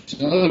assemblage.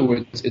 In other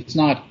words, it's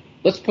not,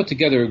 let's put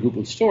together a group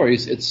of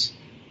stories. It's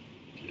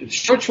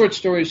short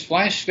stories,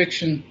 flash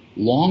fiction,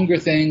 longer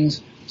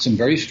things, some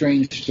very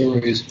strange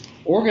stories,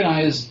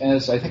 organized,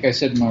 as I think I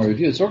said in my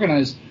review, it's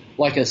organized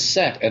like a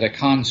set at a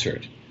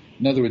concert.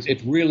 In other words,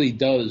 it really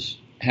does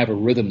have a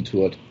rhythm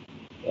to it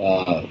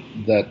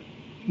that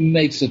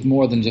makes it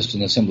more than just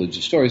an assemblage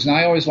of stories. And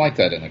I always like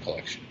that in a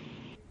collection.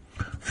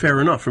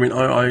 Fair enough. I mean,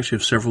 I actually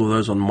have several of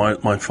those on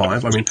my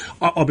 5. I mean,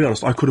 I'll be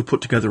honest, I could have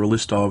put together a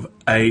list of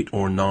 8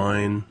 or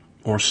 9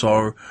 or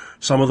so.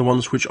 Some of the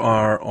ones which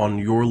are on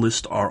your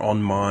list are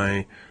on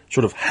my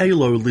sort of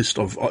halo list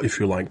of, if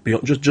you like,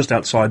 beyond, just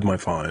outside my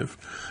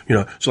 5.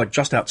 So like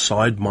just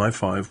outside my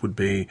 5 would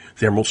be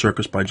The Emerald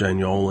Circus by Jane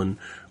Yolen,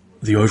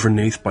 The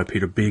Overneath by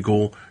Peter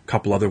Beagle, a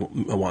couple other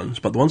ones.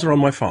 But the ones that are on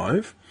my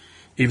 5,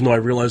 even though I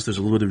realize there's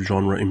a little bit of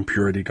genre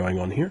impurity going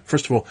on here.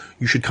 First of all,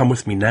 You Should Come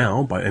With Me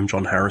Now by M.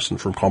 John Harrison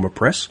from Comma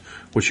Press,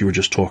 which you were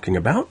just talking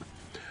about.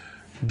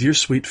 Dear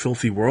Sweet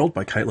Filthy World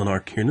by Caitlín R.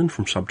 Kiernan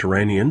from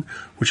Subterranean,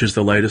 which is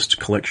the latest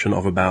collection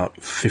of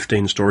about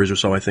 15 stories or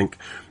so, I think,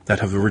 that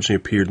have originally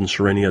appeared in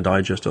Serenia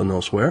Digest and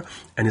elsewhere,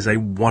 and is a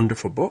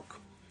wonderful book.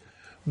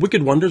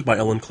 Wicked Wonders by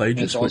Ellen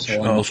Klages, which is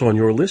also on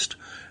your list,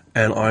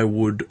 and I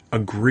would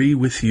agree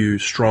with you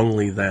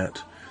strongly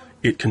that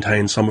it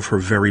contains some of her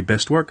very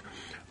best work,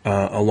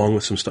 along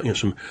with some stuff.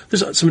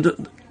 There's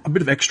some a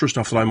bit of extra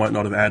stuff that I might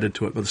not have added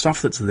to it, but the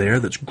stuff that's there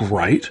that's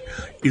great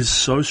is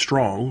so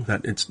strong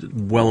that it's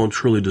well and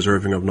truly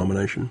deserving of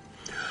nomination.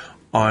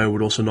 I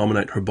would also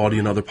nominate Her Body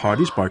and Other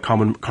Parties by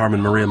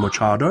Carmen Maria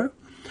Machado,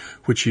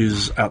 which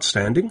is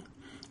outstanding,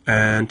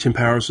 and Tim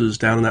Powers'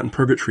 Down and Out in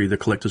Purgatory, the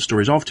collected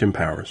stories of Tim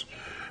Powers,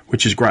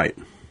 which is great.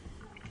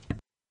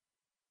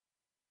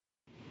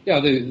 Yeah,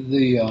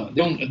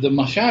 the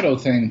Machado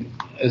thing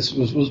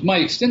was my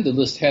extended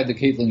list had the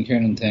Caitlín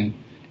Kayembe thing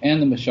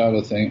and the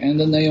Machado thing and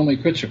the Naomi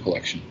Kritzer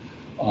collection,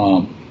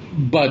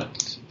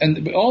 but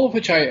all of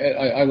which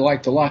I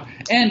liked a lot,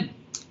 and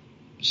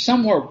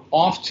somewhere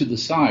off to the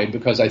side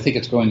because I think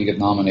it's going to get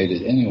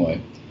nominated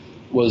anyway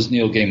was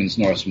Neil Gaiman's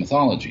Norse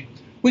Mythology,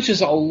 which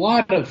is a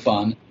lot of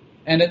fun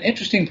and an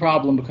interesting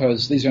problem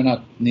because these are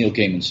not Neil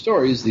Gaiman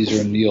stories. This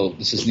is Neil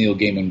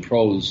Gaiman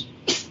prose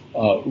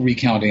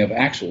recounting of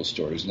actual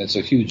stories, and it's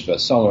a huge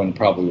bestseller and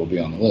probably will be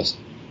on the list.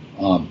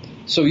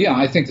 So yeah,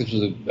 I think this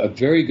was a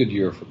very good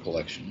year for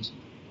collections.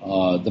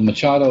 The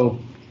Machado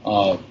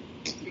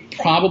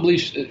probably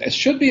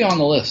should be on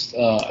the list.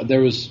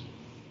 It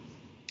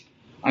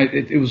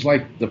was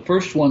like the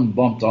first one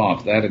bumped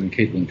off, that and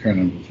Caitlín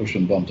Kayembe, the first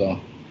one bumped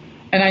off.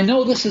 And I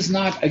know this is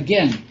not,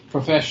 again,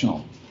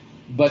 professional,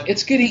 but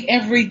it's getting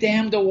every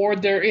damned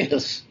award there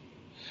is.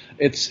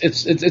 And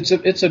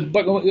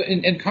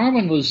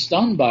Carmen was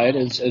stunned by it,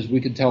 as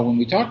we could tell when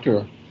we talked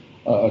to her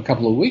a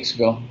couple of weeks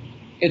ago.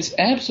 It's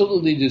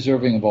absolutely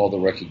deserving of all the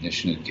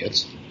recognition it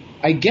gets.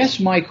 I guess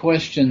my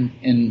question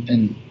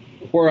in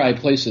where I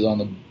place it on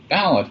the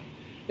ballot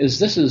is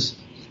this is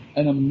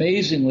an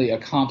amazingly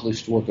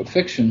accomplished work of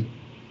fiction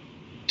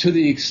to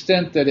the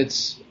extent that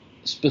it's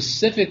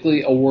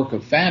specifically a work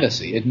of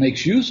fantasy. It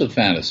makes use of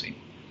fantasy,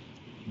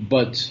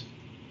 but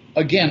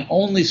again,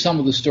 only some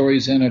of the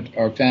stories in it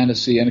are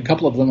fantasy, and a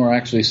couple of them are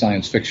actually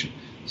science fiction.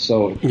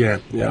 So yeah.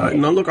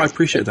 No, look, I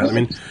appreciate that. I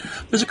mean,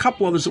 there's a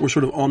couple others that were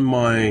sort of on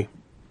my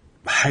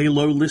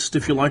Halo list,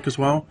 if you like, as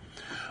well.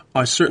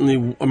 I'm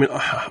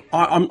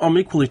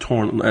equally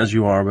torn as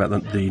you are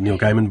about the Neil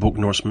Gaiman book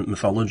Norse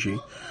Mythology,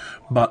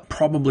 but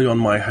probably on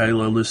my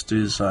Halo list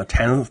is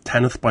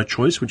Tanith by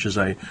Choice, which is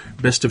a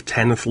best of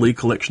Tanith Lee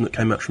collection that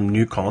came out from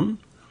New Con,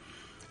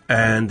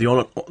 and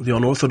the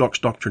Unorthodox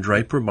Dr.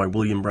 Draper by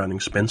William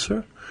Browning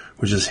Spencer,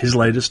 which is his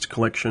latest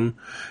collection,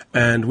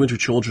 and Winter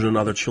Children and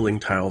Other Chilling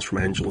Tales from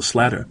Angela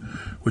Slatter,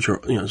 which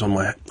is on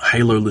my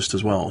Halo list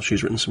as well.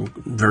 She's written some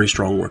very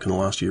strong work in the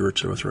last year or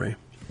two or three.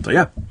 So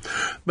yeah,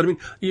 but I mean,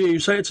 you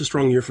say it's a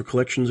strong year for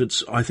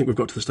collections. I think we've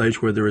got to the stage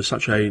where there is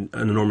such an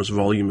enormous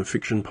volume of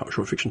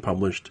short fiction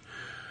published,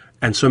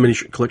 and so many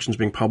collections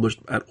being published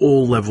at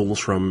all levels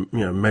from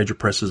major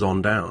presses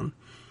on down,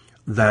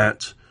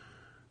 that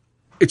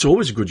it's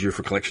always a good year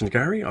for collections,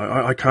 Gary.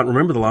 I can't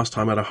remember the last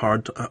time I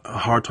had a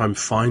hard time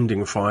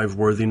finding 5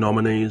 worthy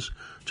nominees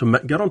to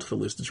get onto the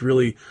list. It's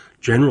really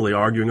generally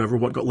arguing over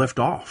what got left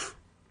off.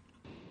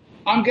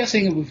 I'm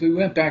guessing if we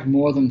went back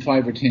more than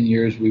 5 or 10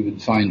 years, we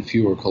would find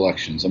fewer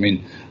collections. I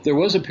mean, there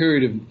was a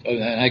period of,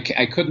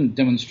 I couldn't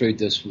demonstrate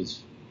this with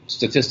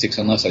statistics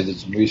unless I did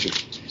some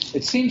research.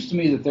 It seems to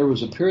me that there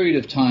was a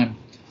period of time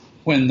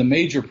when the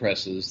major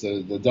presses,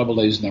 the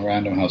Double A's and the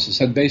Random Houses,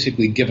 had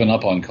basically given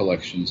up on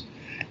collections.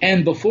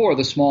 And before,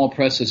 the small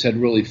presses had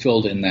really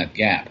filled in that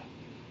gap.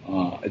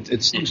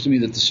 It seems to me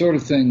that the sort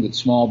of thing that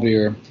Small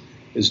Beer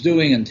is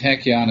doing and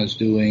Tachyon is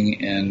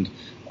doing and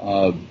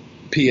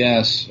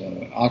PS,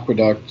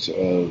 Aqueduct,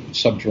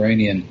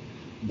 Subterranean,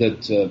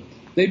 that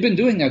they've been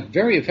doing that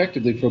very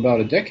effectively for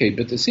about a decade.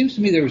 But it seems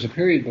to me there was a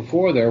period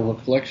before there where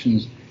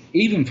collections,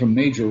 even from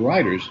major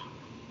writers,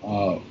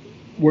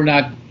 were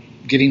not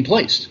getting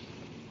placed.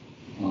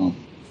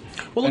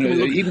 Well, look,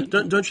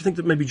 don't you think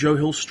that maybe Joe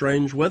Hill's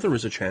Strange Weather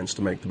is a chance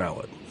to make the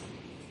ballot?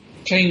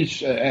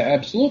 Change,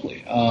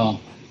 absolutely.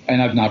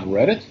 And I've not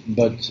read it,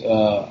 but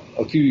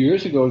a few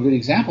years ago, a good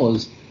example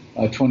is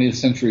 20th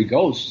Century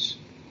Ghosts,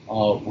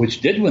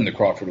 which did win the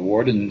Crawford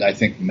Award and I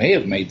think may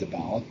have made the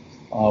ballot,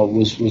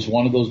 was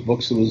one of those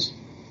books that was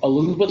a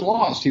little bit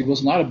lost. He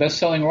was not a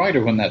best-selling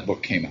writer when that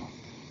book came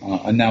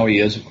out. And now he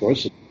is, of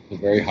course, a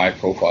very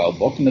high-profile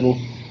book, and it'll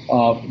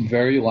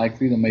very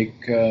likely to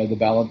make the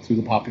ballot through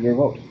the popular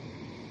vote.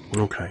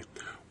 Okay.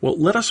 Well,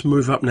 let us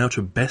move up now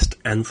to Best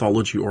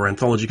Anthology,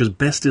 because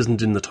Best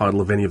isn't in the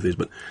title of any of these,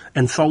 but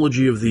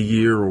Anthology of the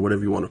Year, or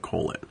whatever you want to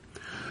call it.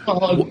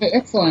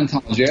 Excellent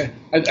anthology.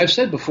 I've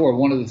said before,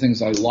 one of the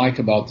things I like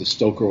about the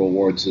Stoker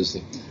Awards is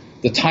that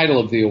the title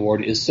of the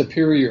award is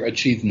Superior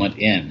Achievement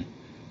in.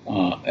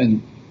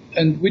 And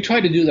we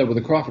try to do that with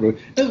the Crawford Award.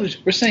 In other words,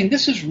 we're saying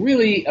this is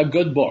really a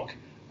good book.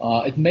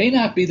 It may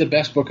not be the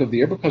best book of the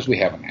year because we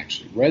haven't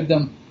actually read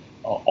them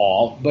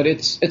all, but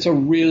it's a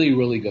really,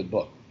 really good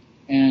book.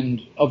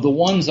 And of the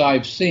ones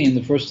I've seen,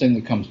 the first thing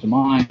that comes to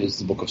mind is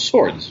the Book of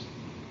Swords.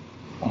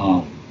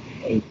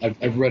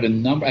 I've read a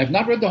number. I've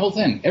not read the whole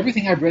thing.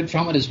 Everything I've read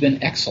from it has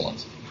been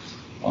excellent,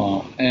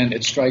 and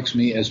it strikes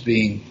me as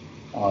being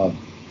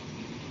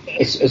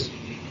it's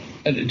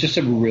just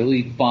a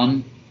really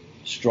fun,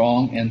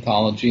 strong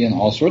anthology in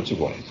all sorts of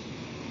ways.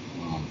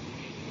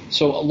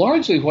 So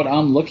largely, what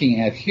I'm looking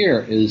at here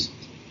is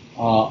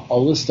a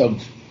list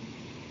of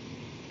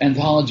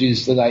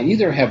anthologies that I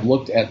either have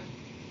looked at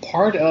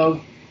part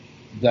of,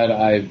 that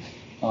I've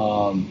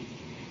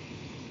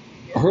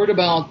heard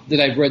about, that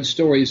I've read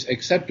stories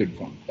excerpted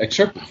from.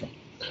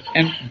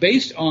 And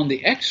based on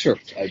the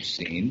excerpts I've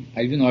seen,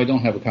 even though I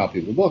don't have a copy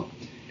of the book,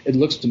 it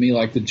looks to me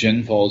like the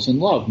Djinn Falls in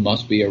Love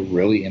must be a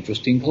really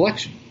interesting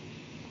collection,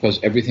 because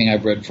everything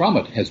I've read from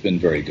it has been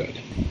very good.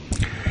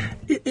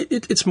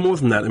 It's more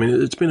than that. I mean,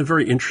 it's been a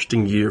very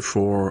interesting year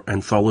for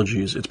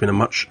anthologies. It's been a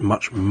much,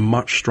 much,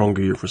 much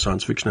stronger year for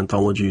science fiction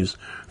anthologies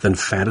than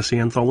fantasy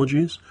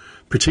anthologies,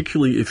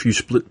 particularly if you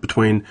split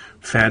between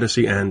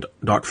fantasy and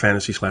dark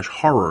fantasy /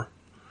 horror.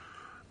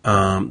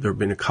 There have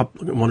been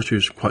one or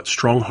two quite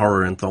strong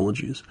horror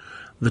anthologies.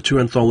 The two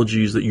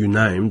anthologies that you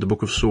named, The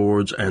Book of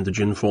Swords and The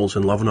Djinn Falls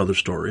in Love and Other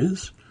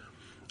Stories,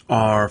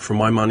 are, for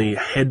my money,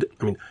 head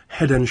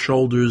and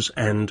shoulders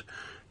and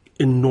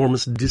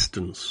enormous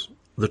distance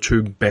the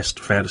two best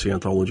fantasy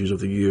anthologies of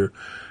the year,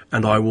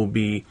 and I will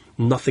be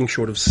nothing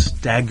short of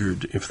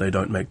staggered if they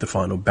don't make the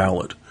final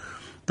ballot.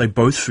 They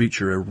both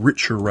feature a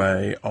rich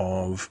array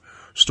of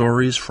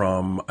stories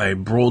from a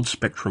broad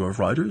spectrum of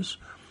writers.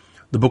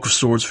 The Book of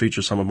Swords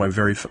features some of my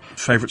very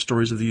favorite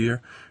stories of the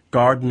year.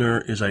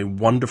 Gardner is a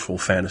wonderful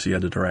fantasy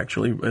editor,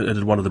 actually.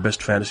 Edited one of the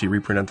best fantasy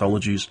reprint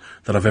anthologies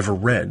that I've ever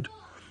read,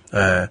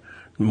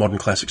 Modern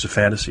Classics of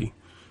Fantasy.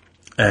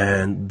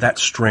 And that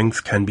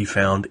strength can be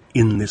found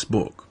in this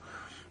book.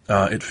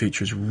 It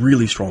features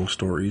really strong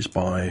stories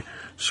by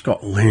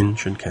Scott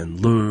Lynch and Ken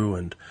Liu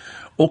and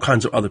all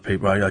kinds of other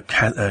people,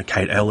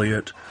 Kate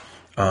Elliott.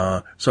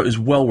 So it's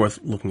well worth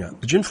looking at.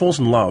 The Djinn Falls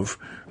in Love,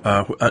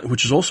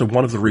 which is also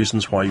one of the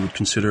reasons why you would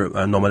consider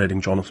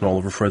nominating Jonathan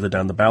Oliver further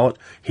down the ballot.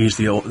 He's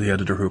the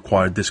editor who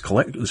acquired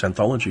this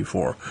anthology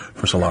for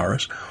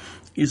Solaris.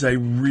 Is a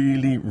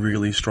really,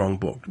 really strong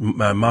book.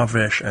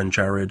 Mahvesh and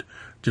Jared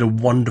did a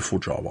wonderful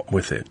job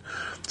with it.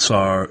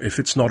 So if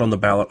it's not on the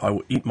ballot, I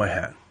will eat my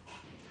hat.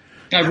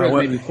 I've read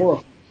maybe 4 or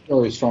 5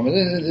 stories from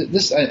it.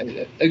 This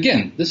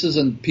is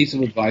a piece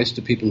of advice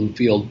to people who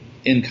feel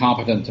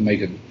incompetent to make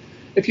it.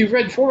 If you've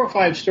read 4 or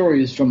 5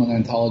 stories from an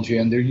anthology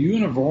and they're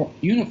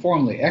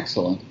uniformly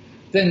excellent,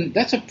 then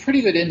that's a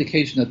pretty good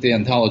indication that the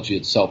anthology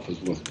itself is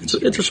worth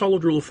considering. It's a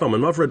solid rule of thumb,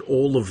 and I've read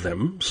all of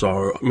them.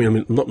 So I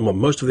mean, not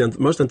most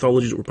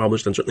anthologies that were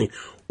published, and certainly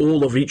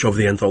all of each of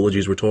the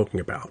anthologies we're talking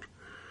about.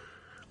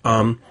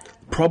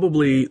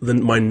 Probably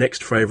my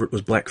next favorite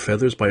was Black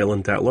Feathers by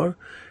Ellen Datlow.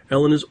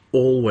 Ellen is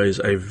always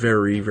a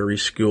very, very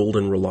skilled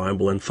and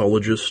reliable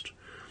anthologist.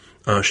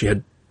 She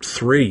had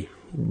 3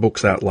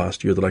 books out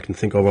last year that I can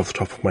think of off the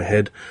top of my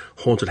head.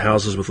 Haunted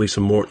Houses with Lisa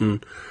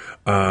Morton,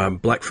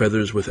 Black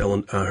Feathers with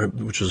Ellen,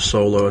 which is a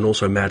solo, and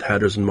also Mad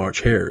Hatters and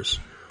March Hares.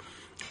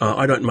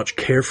 I don't much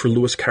care for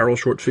Lewis Carroll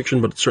short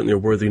fiction, but it's certainly a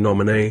worthy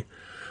nominee.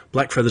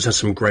 Black Feathers has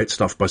some great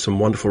stuff by some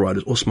wonderful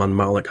writers. Usman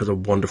Malik has a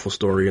wonderful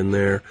story in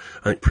there.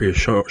 I think Priya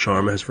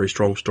Sharma has a very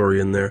strong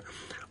story in there.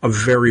 A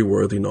very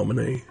worthy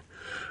nominee.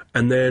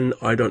 And then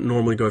I don't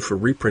normally go for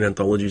reprint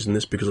anthologies in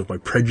this because of my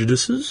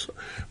prejudices,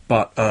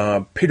 but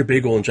Peter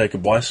Beagle and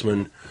Jacob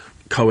Weisman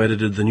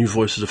co-edited The New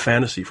Voices of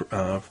Fantasy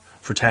for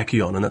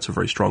Tachyon, and that's a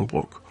very strong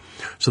book.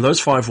 So those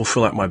 5 will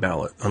fill out my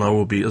ballot, and I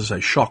will be, as I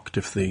say, shocked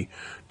if the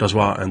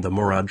Dozois and the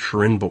Murad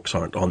Shurin books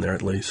aren't on there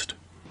at least.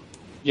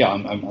 Yeah,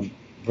 I'm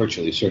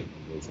virtually certain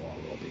those all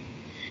will be.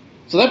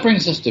 So that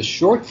brings us to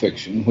short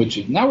fiction, which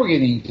is, now we're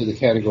getting into the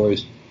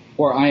categories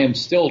where I am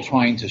still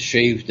trying to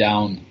shave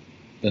down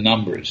the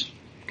numbers.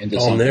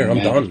 I'm there.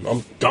 I'm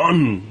done.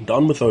 I'm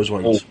done with those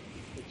ones.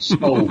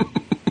 Well,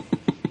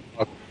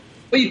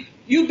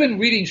 you've been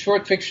reading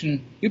short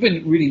fiction. You've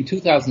been reading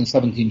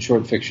 2017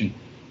 short fiction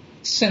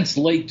since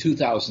late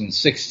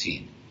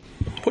 2016.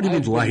 What do you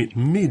mean late?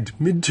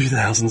 Mid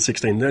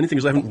 2016. The only thing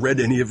is I haven't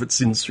read any of it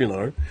since, for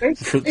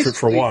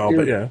a while.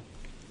 But yeah,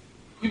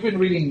 you've been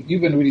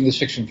reading this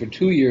fiction for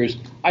 2 years.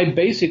 I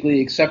basically,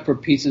 except for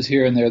pieces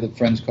here and there that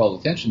friends called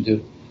attention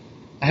to,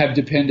 I have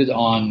depended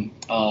on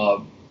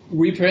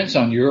reprints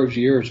on your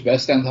year's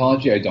best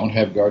anthology. I don't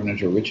have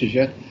Gardeners or Riches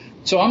yet.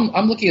 So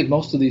I'm looking at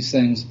most of these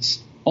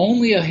things,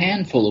 only a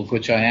handful of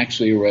which I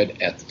actually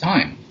read at the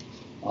time.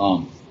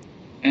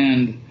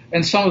 And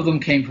some of them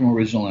came from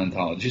original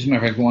anthologies. As a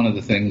matter of fact, one of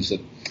the things that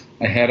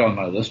I had on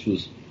my list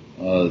was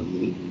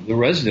The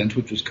Resident,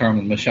 which was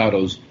Carmen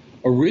Machado's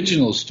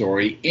original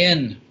story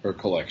in her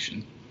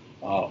collection,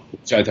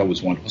 which I thought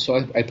was wonderful.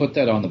 So I put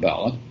that on the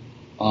ballot.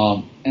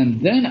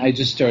 And then I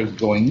just started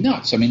going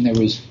nuts. I mean,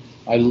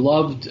 I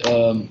loved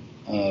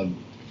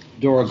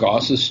Dora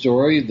Goss's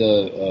story,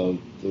 the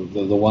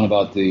one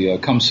about the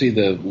Come See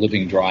the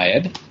Living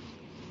Dryad,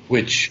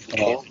 which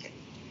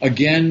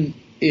again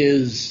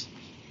is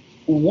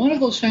one of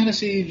those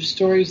fantasy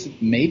stories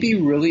that maybe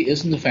really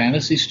isn't a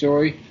fantasy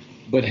story,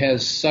 but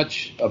has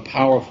such a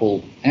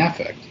powerful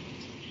affect.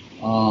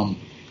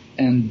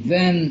 And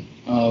then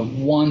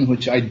one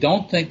which I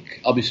don't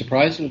think I'll be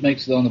surprised if it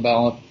makes it on the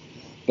ballot,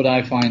 but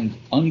I find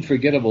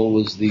unforgettable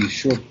was the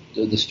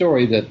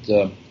story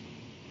that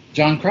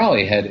John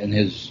Crowley had in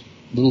his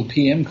little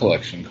PM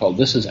collection called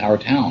This Is Our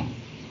Town,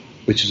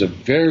 which is a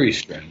very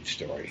strange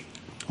story.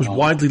 It was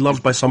widely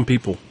loved by some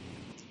people.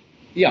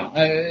 Yeah,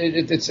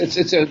 it's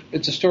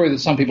a story that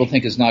some people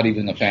think is not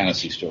even a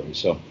fantasy story,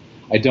 so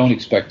I don't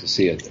expect to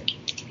see it there.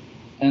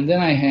 And then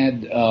I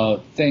had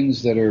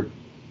things that are,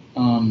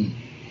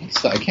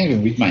 I can't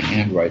even read my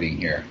handwriting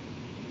here.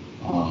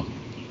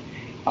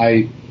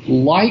 I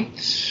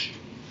liked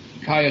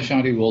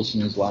Ashante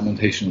Wllson's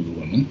Lamentation of the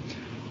Women,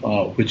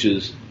 which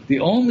is the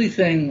only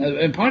thing,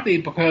 and partly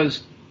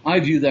because I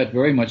view that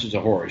very much as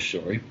a horror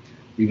story,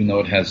 even though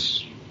it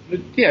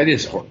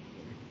is a horror.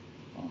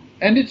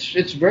 And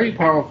it's very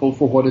powerful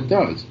for what it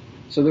does.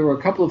 So there were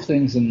a couple of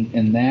things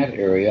in that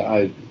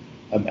area.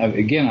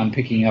 I'm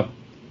picking up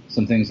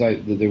some things.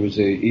 There was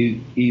a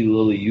E.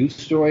 Lily Youth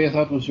story I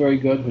thought was very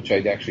good, which I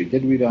actually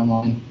did read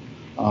online.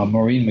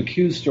 Maureen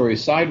McHugh's story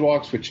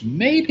Sidewalks, which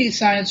may be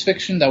science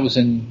fiction. That was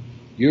in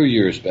your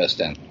year's best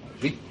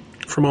anthology.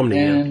 From Omni.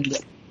 And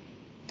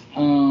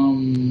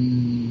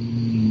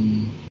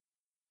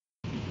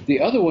the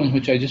other one,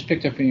 which I just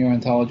picked up in your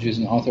anthology, is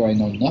an author I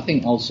know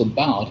nothing else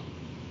about,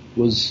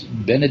 was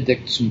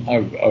Benedict's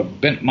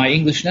My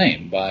English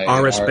Name by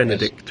R.S.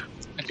 Benedict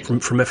from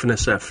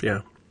FNSF,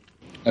 yeah.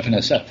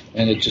 FNSF,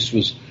 and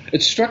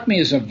it struck me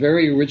as a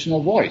very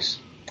original voice.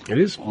 It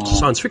is. It's a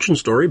science fiction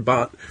story,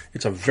 but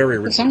it's a very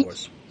original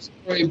voice.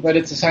 Story, but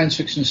it's a science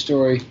fiction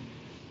story,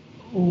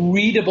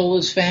 readable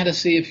as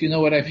fantasy, if you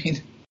know what I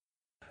mean.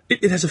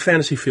 It has a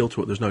fantasy feel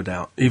to it, there's no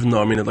doubt. Even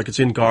though, it's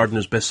in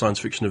Gardner's Best Science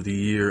Fiction of the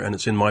Year, and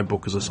it's in my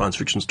book as a science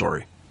fiction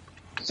story.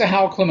 It's a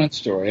Hal Clement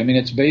story.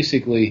 It's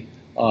basically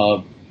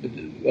a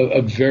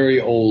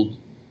very old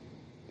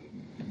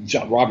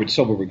Robert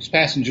Silverberg's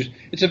Passengers.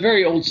 It's a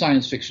very old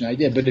science fiction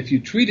idea, but if you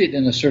treat it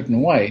in a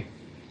certain way,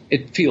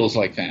 it feels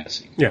like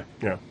fantasy. Yeah.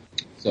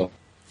 So,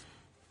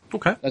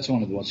 okay, that's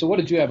one of the ones. So what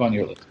did you have on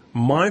your list?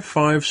 My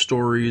 5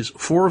 stories,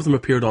 4 of them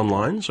appeared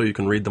online, so you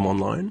can read them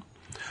online.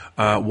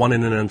 One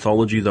in an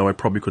anthology, though I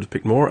probably could have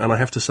picked more. And I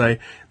have to say,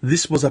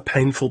 this was a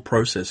painful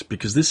process,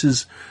 because this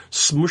is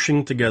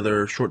smushing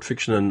together short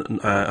fiction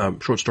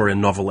and short story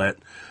and novelette.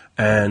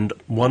 And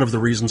one of the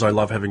reasons I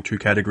love having 2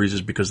 categories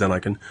is because then I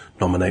can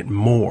nominate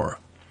more.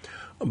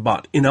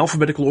 But in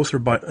alphabetical order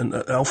by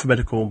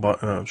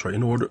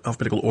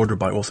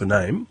author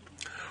name,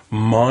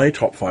 my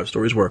top 5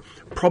 stories were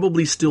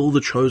probably still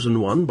The Chosen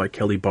One by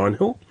Kelly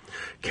Barnhill.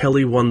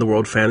 Kelly won the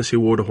World Fantasy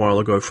Award a while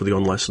ago for The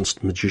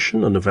Unlicensed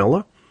Magician, a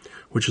novella,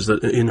 which is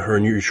in her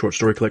new short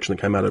story collection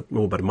that came out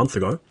about a month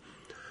ago.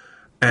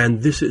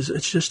 And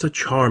it's just a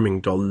charming,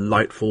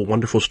 delightful,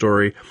 wonderful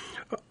story,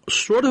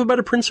 sort of about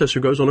a princess who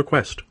goes on a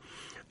quest.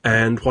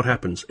 And what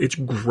happens? It's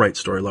a great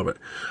story, love it.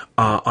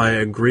 I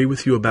agree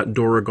with you about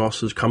Dora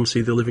Goss's Come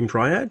See the Living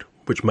Dryad,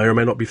 which may or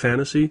may not be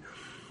fantasy,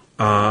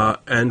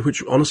 and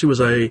which honestly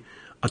was a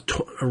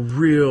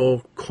real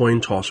coin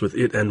toss with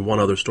it and one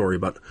other story,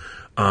 but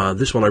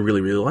this one I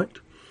really, really liked.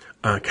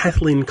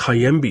 Kathleen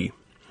Kayembe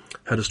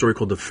had a story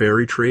called The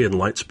Faerie Tree in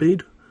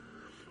Lightspeed.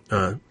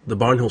 The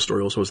Barnhill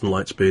story also was in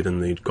Lightspeed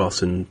and the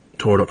Goss in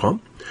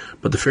Tor.com.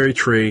 But The Faerie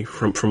Tree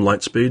from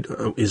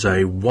Lightspeed is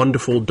a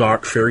wonderful,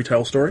 dark fairy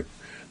tale story.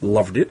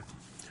 Loved it.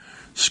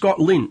 Scott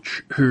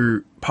Lynch,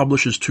 who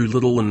publishes too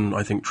little and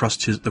I think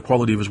trusts the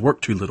quality of his work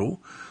too little,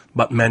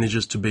 but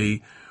manages to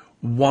be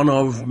one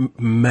of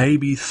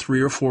maybe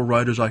 3 or 4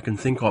 writers I can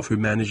think of who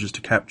manages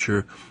to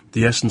capture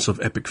the essence of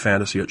epic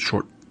fantasy at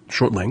short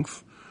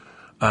length,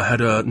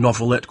 had a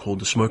novelette called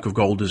The Smoke of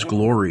Gold is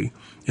Glory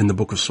in the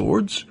Book of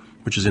Swords,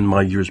 which is in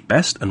my year's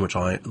best and which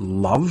I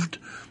loved,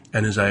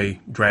 and is a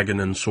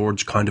dragon and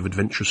swords kind of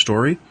adventure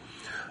story.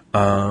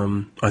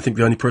 I think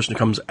the only person who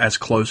comes as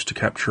close to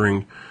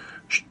capturing,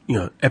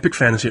 epic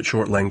fantasy at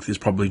short length is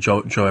probably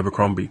Joe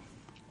Abercrombie.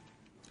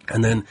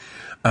 And then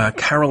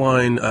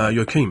Caroline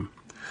Joachim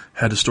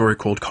had a story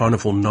called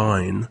Carnival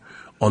 9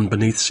 on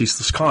Beneath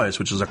Ceaseless Skies,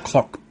 which is a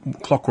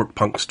clockwork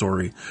punk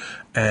story,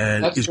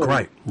 and is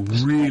great.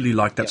 Really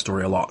liked that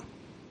story a lot.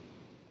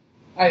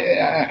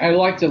 I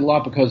liked it a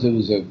lot because it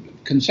was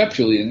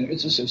conceptually,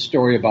 it's a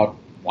story about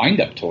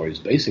wind-up toys,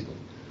 basically.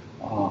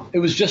 It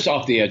was just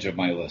off the edge of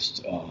my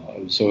list,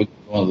 so it's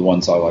one of the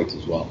ones I liked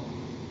as well.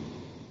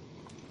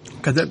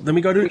 Okay, let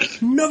me go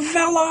to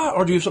novella,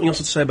 or do you have something else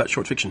to say about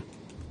short fiction?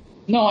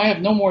 No, I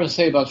have no more to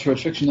say about short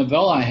fiction.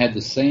 Novella, I had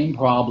the same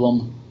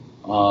problem.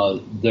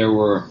 There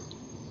were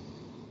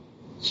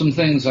some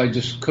things I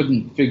just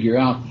couldn't figure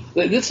out.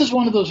 This is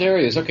one of those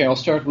areas. Okay, I'll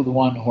start with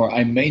one where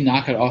I may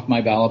knock it off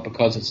my ballot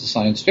because it's a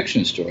science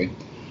fiction story.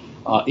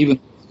 Even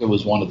though it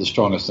was one of the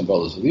strongest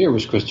novellas of the year,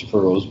 was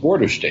Christopher Rowe's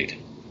Border State.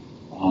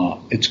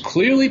 It's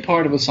clearly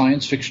part of a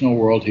science fictional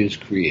world he has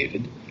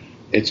created.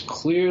 It's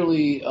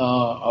clearly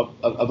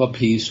of a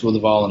piece with the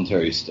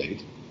voluntary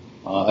state.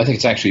 I think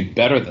it's actually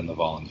better than the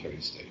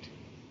voluntary state.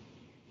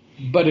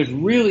 But it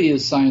really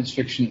is science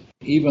fiction,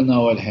 even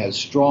though it has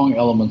strong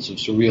elements of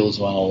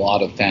surrealism and a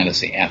lot of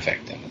fantasy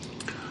affect in it.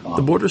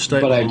 The Border State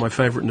is one of my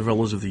favorite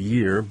novellas of the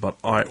year, but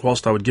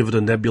whilst I would give it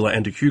a Nebula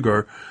and a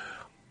Hugo,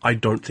 I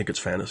don't think it's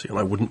fantasy, and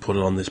I wouldn't put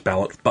it on this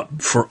ballot.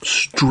 But for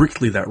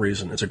strictly that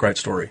reason, it's a great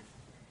story.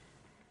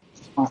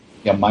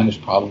 mine is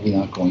probably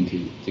not going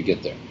to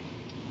get there.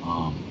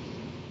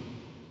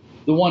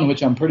 The one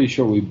which I'm pretty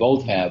sure we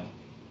both have,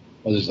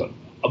 well, there's a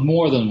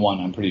more than one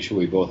I'm pretty sure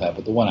we both have,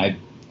 but the one I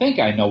think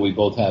I know we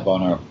both have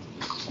on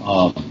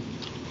our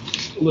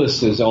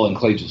list is Ellen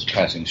Klage's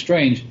Passing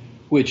Strange,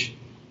 which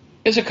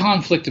is a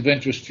conflict of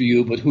interest for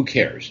you, but who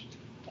cares?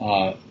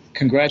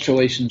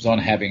 Congratulations on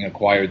having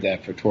acquired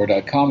that for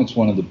Tor.com. It's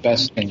one of the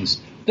best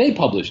things they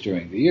published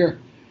during the year.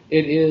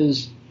 It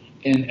is,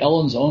 in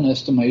Ellen's own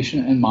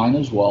estimation, and mine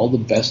as well, the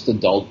best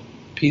adult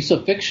piece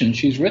of fiction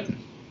she's written.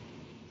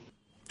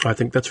 I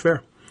think that's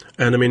fair.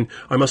 And I mean,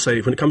 I must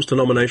say, when it comes to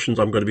nominations,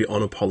 I'm going to be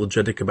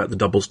unapologetic about the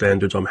double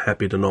standards. I'm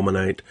happy to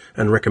nominate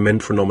and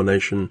recommend for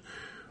nomination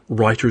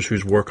writers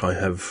whose work I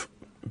have,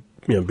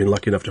 been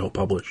lucky enough to help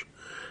publish.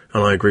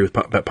 And I agree with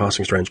about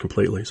Passing Strange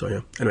completely. So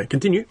yeah. Anyway,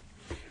 continue.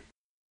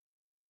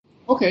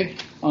 Okay.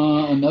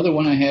 Another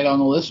one I had on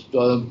the list,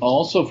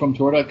 also from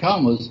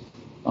Tor.com, was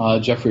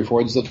Jeffrey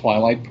Ford's The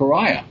Twilight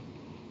Pariah,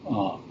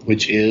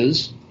 which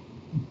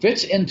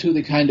fits into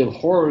the kind of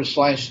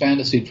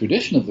horror/fantasy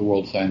tradition of the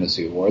World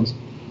Fantasy Awards,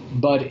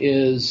 but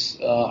is,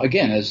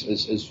 again,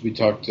 as we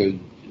talked to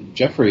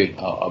Jeffrey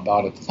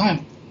about at the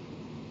time,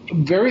 a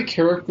very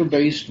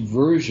character-based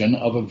version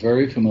of a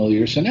very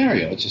familiar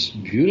scenario. It's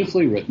just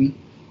beautifully written.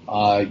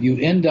 You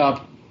end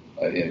up,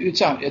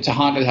 it's a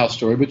haunted house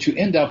story, but you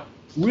end up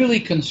really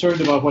concerned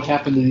about what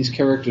happened to these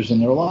characters in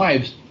their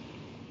lives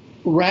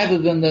rather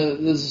than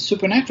the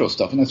supernatural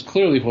stuff. And that's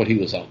clearly what he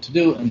was out to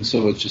do. And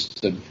so it's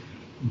just a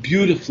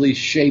beautifully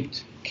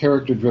shaped,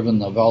 character-driven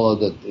novella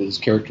that is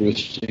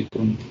characteristic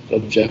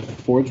of Jeff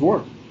Ford's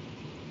work.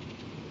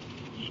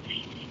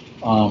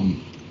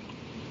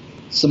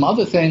 Some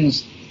other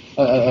things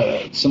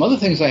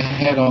I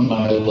had on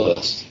my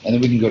list, and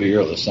then we can go to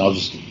your list, and I'll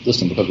just list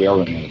them because we are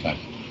running out of time.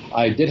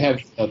 I did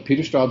have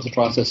Peter Straub's The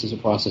Process is a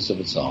Process of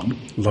Its Own.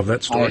 Love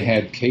that story. I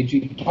had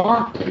K.G.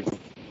 Parker,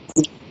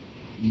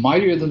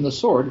 Mightier Than the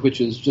Sword, which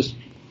is just,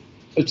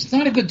 it's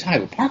not a good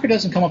title. Parker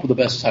doesn't come up with the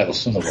best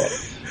titles in the world,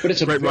 but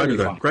it's a great writer,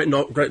 though. Great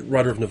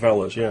writer of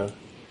novellas, yeah.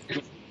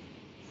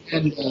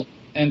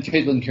 And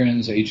Caitlin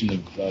Kiernan's Agent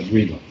of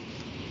Dreamland.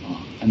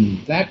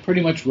 And that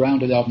pretty much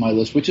rounded out my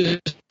list, which is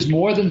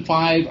more than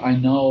 5. I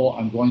know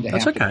I'm going to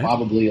have to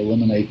probably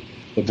eliminate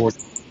the board.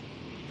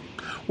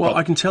 Well,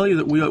 I can tell you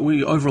that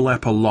we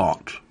overlap a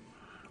lot.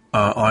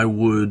 I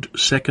would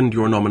second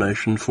your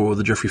nomination for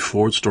the Jeffrey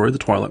Ford story, The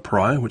Twilight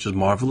Pariah, which is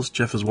marvelous.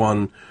 Jeff has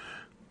won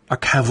a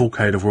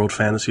cavalcade of World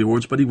Fantasy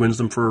Awards, but he wins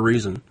them for a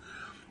reason.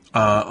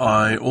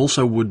 I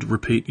also would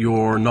repeat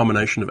your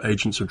nomination of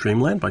Agents of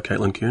Dreamland by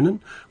Caitlin Kiernan,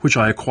 which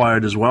I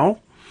acquired as well.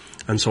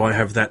 And so I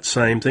have that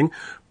same thing.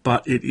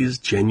 But it is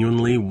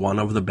genuinely one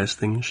of the best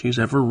things she's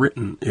ever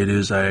written. It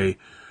is a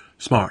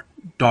smart,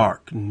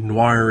 dark,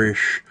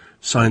 noirish,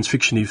 science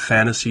fiction-y,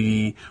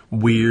 fantasy,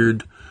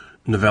 weird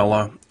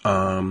novella.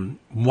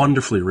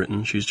 Wonderfully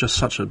written. She's just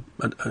such an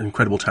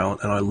incredible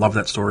talent, and I love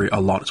that story a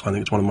lot. So I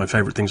think it's one of my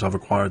favorite things I've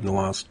acquired in the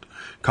last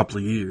couple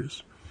of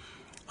years.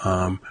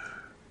 Ellen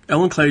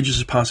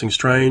Klage's Passing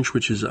Strange,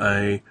 which is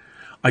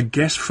I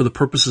guess for the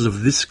purposes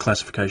of this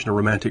classification,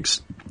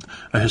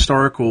 a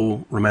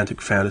historical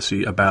romantic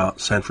fantasy about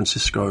San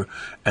Francisco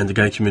and the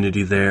gay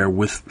community there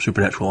with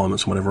supernatural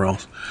elements and whatever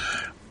else,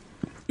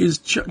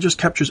 just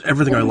captures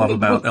everything I love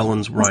about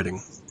Ellen's writing.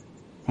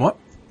 What?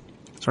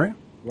 Sorry?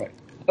 Right.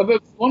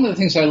 But one of the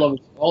things I love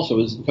also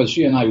is because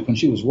she and I, when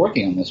she was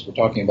working on this, we're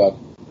talking about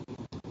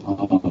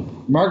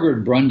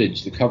Margaret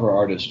Brundage, the cover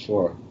artist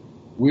for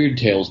Weird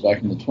Tales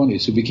back in the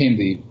 1920s, who became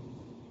the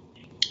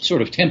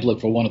sort of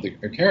template for one of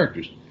her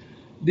characters.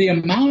 The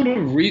amount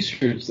of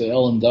research that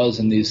Ellen does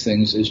in these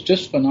things is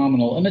just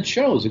phenomenal, and it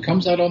shows. It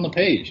comes out on the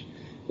page.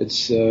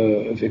 It's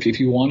if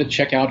you want to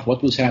check out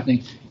what was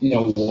happening,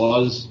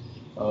 was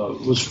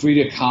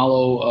Frida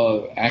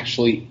Kahlo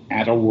actually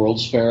at a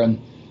World's Fair,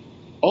 and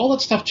all that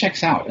stuff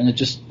checks out, and it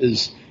just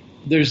is.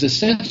 There's a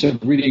sense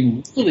of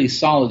reading really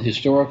solid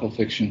historical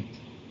fiction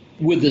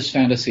with this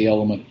fantasy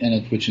element in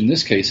it, which in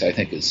this case I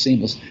think is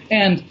seamless,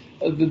 and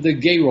the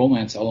gay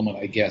romance element,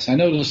 I guess. I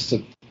noticed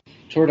that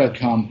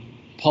Tor.com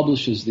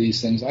publishes these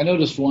things. I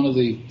noticed one of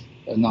the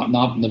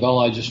not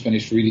novella I just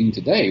finished reading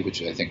today,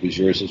 which I think was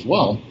yours as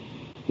well,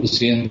 was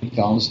Ian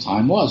Fallon's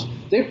Time Was.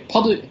 They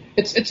publish.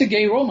 It's a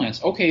gay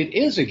romance. Okay, it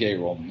is a gay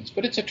romance,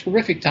 but it's a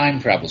terrific time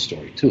travel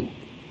story too.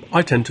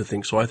 I tend to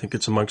think so. I think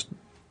it's amongst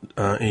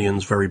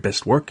Ian's very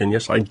best work, and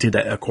yes, I did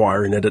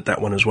acquire and edit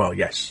that one as well.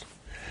 Yes.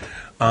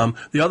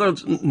 The other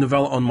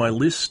novella on my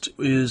list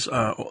is,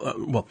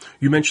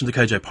 you mentioned the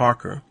K.J.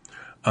 Parker,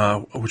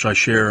 which I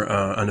share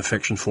an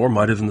affection for,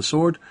 Mightier Than the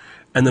Sword,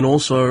 and then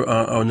also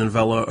a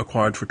novella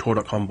acquired for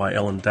Tor.com by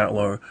Ellen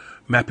Datlow,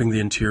 Mapping the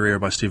Interior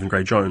by Stephen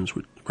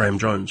Graham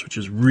Jones, which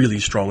is really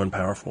strong and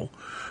powerful.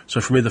 So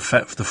for me, the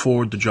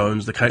Ford, the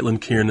Jones, the Caitlin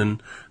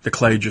Kiernan, the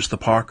Klages, the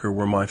Parker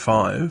were my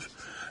 5.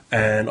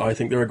 And I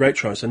think they're a great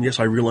choice. And yes,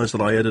 I realize that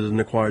I edited and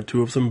acquired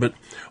 2 of them, but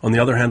on the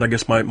other hand, I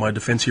guess my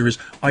defense here is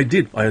I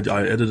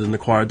edited and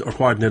acquired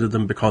and edited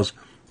them because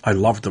I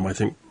loved them. I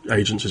think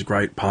Agents is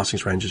great, Passing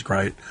Strange is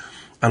great,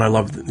 and I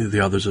love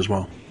the others as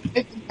well.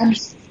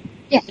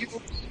 Yeah, you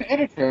were an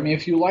editor. I mean,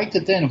 if you liked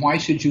it then, why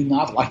should you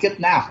not like it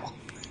now?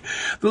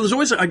 Well, there's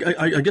always,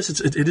 I guess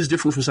it is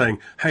different from saying,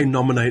 hey,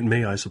 nominate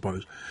me, I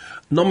suppose.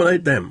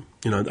 Nominate them.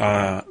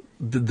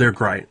 They're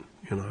great,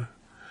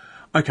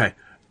 Okay,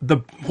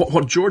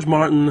 what George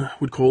Martin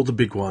would call the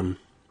big one,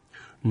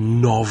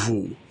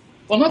 novel.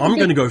 Well, I'm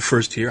going to go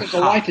first here. It's a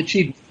life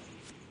achievement.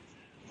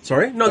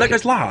 Sorry? No, that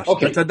goes last.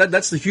 Okay.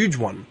 That's the huge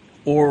one.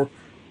 Or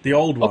the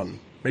old one.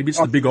 Maybe it's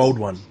the big old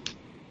one.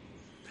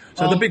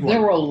 So the big one.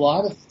 There were a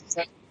lot of...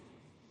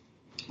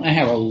 I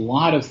have a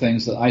lot of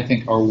things that I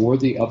think are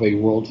worthy of a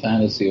World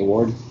Fantasy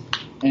Award.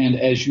 And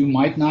as you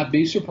might not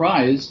be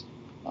surprised,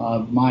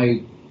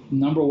 my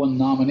number one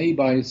nominee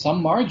by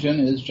some margin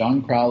is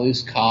John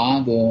Crowley's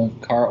Ka, the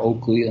Dar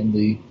Oakley and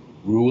the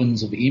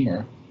Ruins of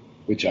Emer,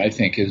 which I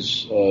think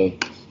is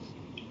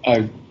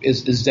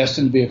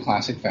destined to be a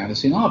classic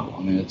fantasy novel.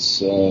 I mean,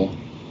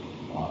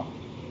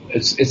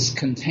 it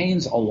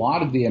contains a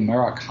lot of the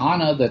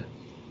Americana that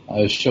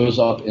shows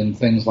up in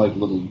things like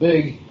Little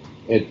Big.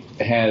 It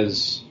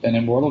has an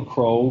immortal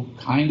crow,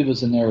 kind of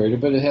as a narrator,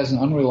 but it has an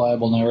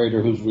unreliable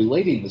narrator who's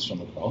relating this from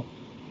the crow.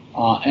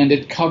 And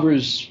it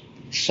covers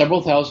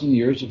several thousand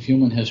years of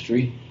human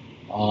history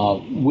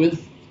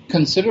with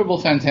considerable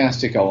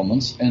fantastic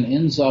elements, and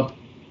ends up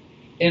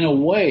in a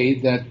way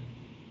that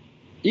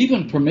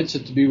even permits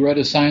it to be read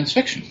as science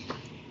fiction.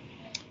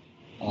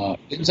 It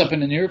ends up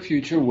in the near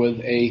future with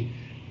a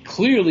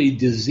clearly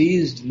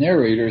diseased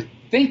narrator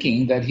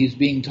thinking that he's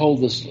being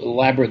told this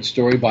elaborate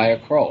story by a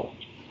crow.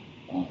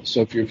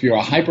 So if you're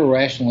a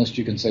hyper-rationalist,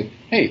 you can say,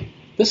 hey,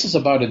 this is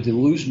about a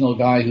delusional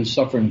guy who's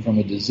suffering from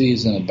a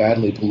disease in a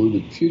badly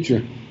polluted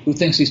future who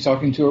thinks he's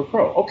talking to a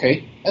crow.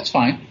 Okay, that's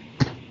fine.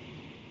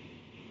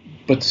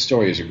 But the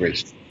story is a great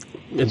story.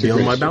 It'd be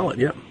on my ballot,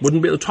 yeah.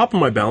 Wouldn't be at the top of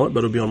my ballot, but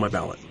it'd be on my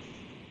ballot.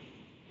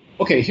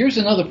 Okay, here's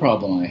another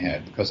problem I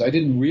had, because I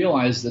didn't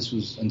realize this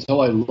was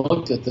until I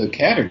looked at the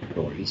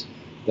categories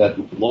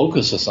that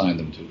Locus assigned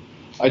them to.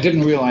 I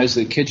didn't realize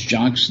that Kij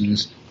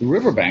Johnson's The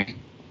Riverbank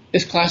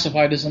is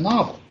classified as a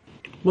novel.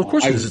 Well, of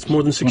course it is. It's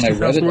more than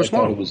 60,000 words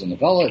long. I thought it was a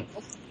novella.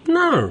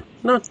 No,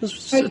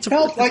 It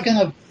felt like a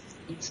novel.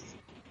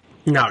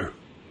 No,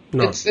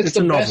 it's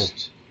a novel.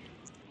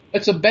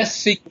 It's the best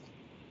sequel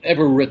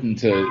ever written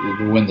to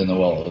The Wind and the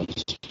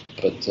Willows.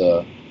 But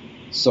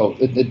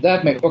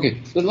that may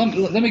okay.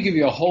 Let me give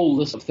you a whole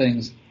list of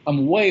things.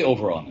 I'm way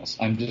over on this.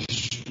 I'm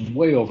just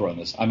way over on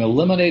this. I'm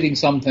eliminating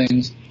some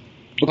things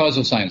because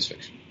of science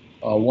fiction.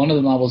 One of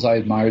the novels I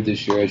admired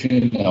this year, as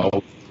you know,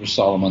 was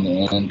Solomon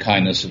and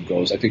Unkindness of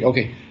Ghosts. I think,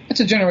 okay,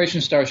 it's a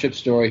Generation Starship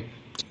story.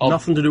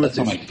 Nothing to do with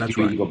this. That's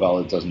right.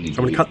 It doesn't need I'm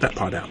going to cut that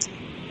part out.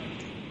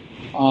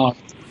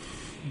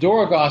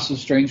 Dora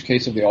Goss's Strange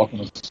Case of the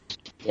Alchemist's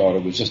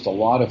Daughter was just a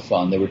lot of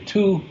fun. There were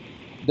two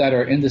that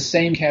are in the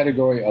same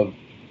category of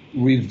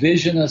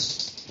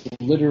revisionist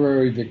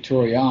literary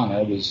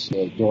Victoriana. It was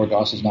Dora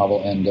Goss's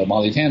novel and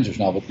Molly Tanzer's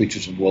novel,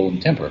 Creatures of Will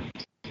and Temper.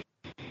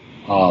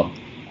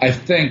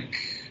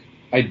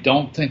 I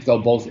don't think they'll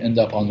both end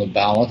up on the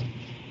ballot,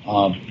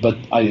 but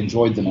I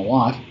enjoyed them a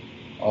lot.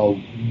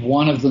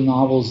 One of the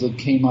novels that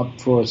came up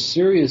for a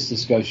serious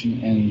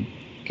discussion and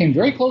came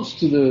very close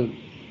to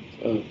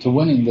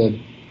winning the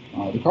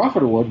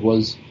Crawford Award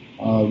was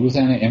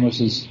Ruthanna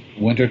Emrys'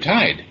 Winter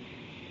Tide,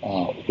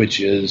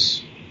 which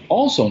is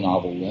also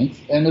novel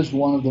length and is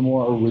one of the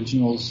more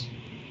original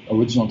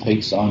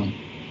takes on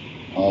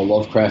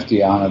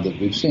Lovecraftiana that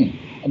we've seen.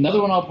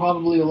 Another one I'll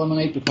probably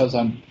eliminate because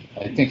I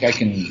think I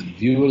can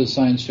view it as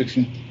science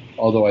fiction,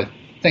 although I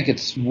think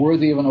it's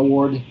worthy of an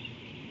award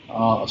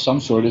of some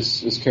sort,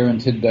 is Karen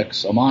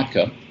Tidbeck's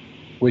Amatka,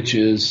 which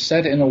is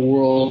set in a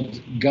world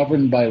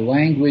governed by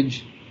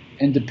language,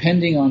 and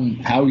depending on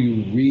how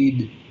you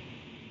read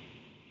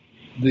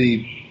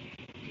the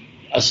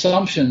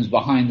assumptions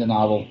behind the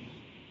novel,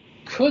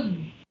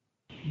 could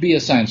be a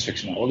science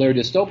fiction novel. There are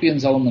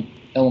dystopian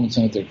elements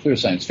in it, there are clear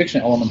science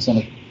fiction elements in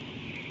it,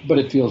 but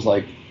it feels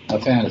like a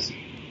fantasy.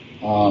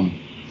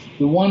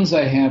 The ones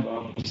I have,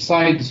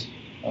 besides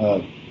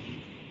the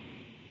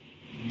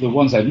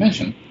ones I've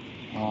mentioned,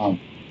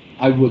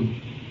 I would,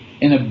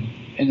 in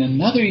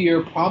another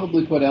year,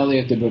 probably put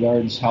Aliette de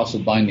Bodard's House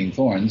of Binding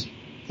Thorns,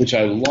 which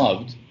I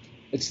loved.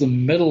 It's the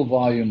middle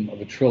volume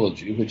of a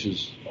trilogy, which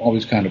is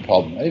always kind of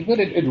problematic, but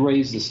it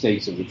raised the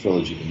stakes of the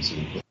trilogy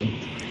considerably.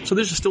 So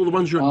these are still the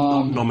ones you're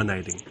not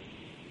nominating?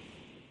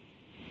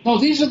 No,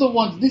 these are the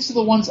ones. This is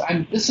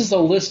the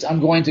list I'm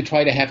going to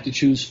try to have to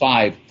choose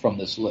 5 from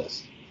this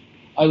list.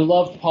 I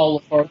love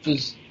Paul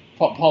Lafarge's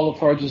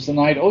The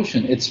Night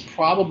Ocean. It's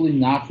probably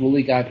not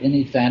really got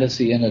any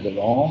fantasy in it at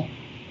all,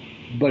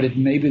 but it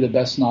may be the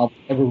best novel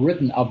ever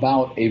written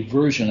about a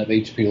version of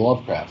H.P.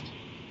 Lovecraft.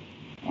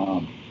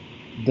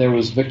 There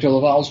was Victor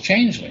LaValle's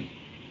Changeling,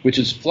 which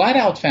is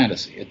flat-out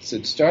fantasy.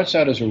 It starts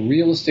out as a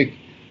realistic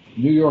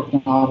New York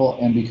novel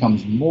and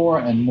becomes more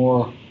and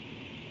more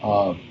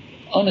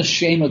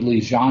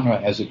unashamedly genre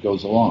as it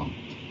goes along.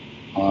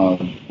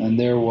 And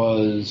there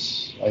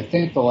was, I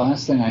think the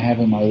last thing I have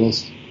in my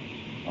list,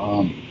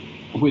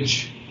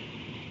 which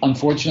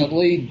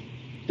unfortunately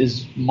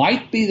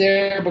might be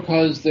there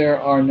because there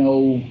are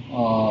no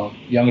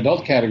young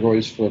adult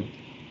categories for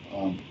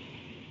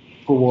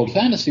world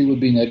fantasy would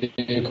be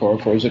Nadia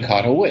Corafor's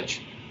Akata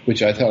Witch,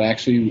 which I thought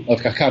actually,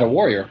 Akata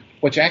Warrior,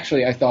 which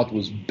actually I thought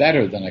was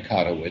better than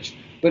Akata Witch.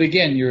 But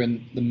again, you're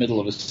in the middle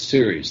of a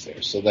series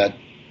there, so that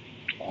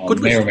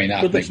may or may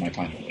not make my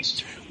final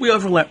list. We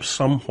overlap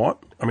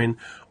somewhat. I mean,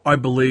 I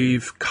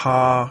believe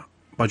Ka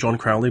by John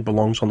Crowley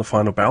belongs on the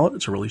final ballot.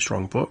 It's a really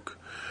strong book.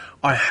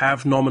 I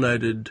have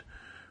nominated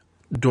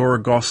Dora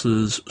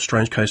Goss's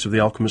Strange Case of the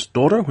Alchemist's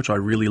Daughter, which I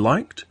really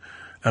liked,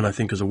 and I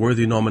think is a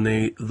worthy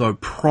nominee, though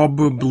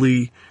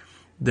probably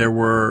there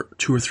were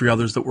 2 or 3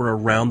 others that were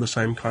around the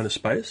same kind of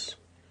space.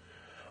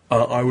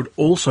 I would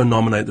also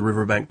nominate The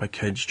Riverbank by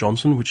Kij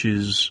Johnson, which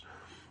is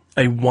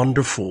a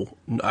wonderful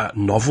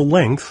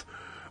novel-length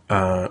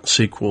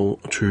sequel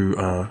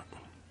to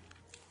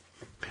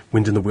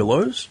Wind in the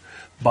Willows,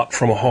 but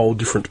from a whole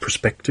different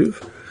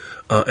perspective,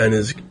 and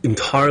is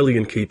entirely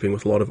in keeping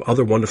with a lot of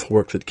other wonderful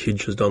work that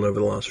Kij has done over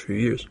the last few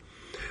years.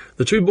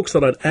 The 2 books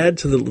that I'd add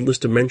to the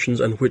list of mentions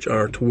and which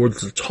are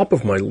towards the top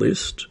of my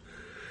list,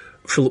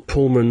 Philip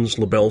Pullman's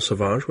La Belle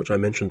Sauvage, which I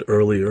mentioned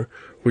earlier,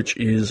 which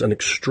is an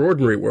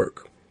extraordinary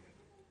work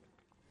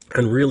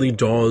and really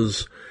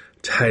does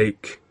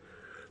take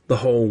the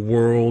whole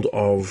world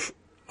of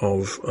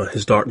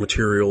his dark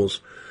materials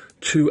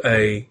to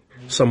a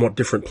somewhat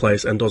different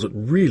place and does it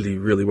really,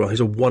 really well. He's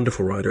a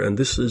wonderful writer, and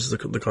this is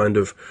the kind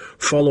of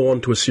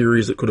follow-on to a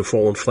series that could have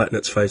fallen flat in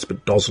its face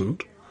but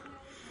doesn't.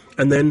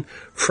 And then,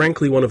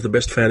 frankly, one of the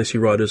best fantasy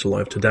writers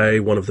alive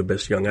today, one of the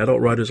best young adult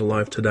writers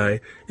alive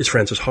today, is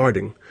Frances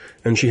Hardinge.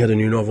 And she had a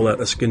new novel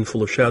out, A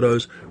Skinful of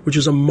Shadows, which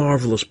is a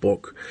marvellous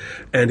book.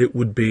 And it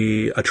would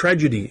be a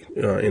tragedy,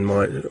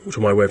 to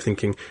my way of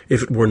thinking,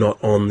 if it were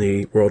not on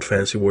the World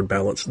Fantasy Award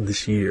ballots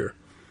this year.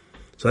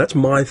 So that's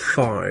my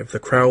 5, the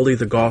Crowley,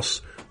 the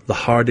Goss, the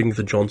Hardinge,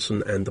 the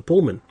Johnson, and the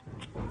Pullman.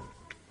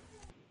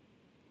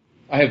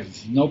 I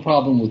have no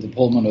problem with the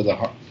Pullman or the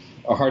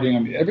Hardinge. I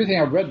mean, everything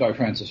I've read by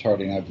Frances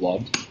Hardinge I've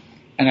loved,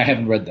 and I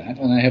haven't read that,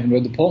 and I haven't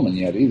read the Pullman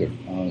yet either.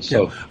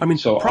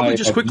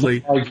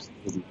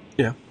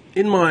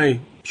 In my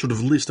sort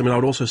of list, I mean, I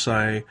would also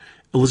say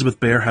Elizabeth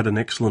Bear had an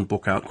excellent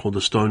book out called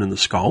The Stone in the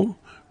Skull,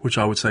 which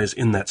I would say is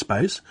in that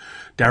space.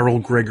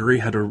 Daryl Gregory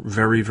had a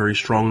very, very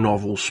strong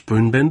novel,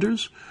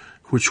 Spoonbenders,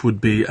 which would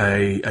be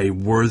a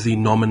worthy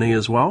nominee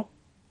as well.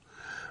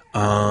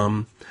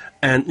 And,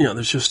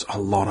 there's just a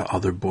lot of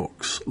other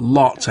books.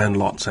 Lots and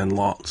lots and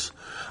lots.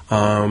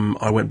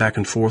 I went back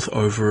and forth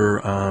over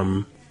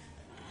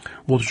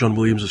Walter John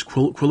Williams'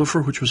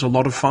 Quillifer, which was a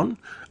lot of fun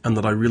and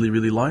that I really,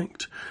 really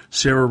liked.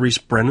 Sarah Rees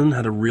Brennan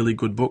had a really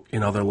good book,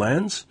 In Other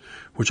Lands,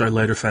 which I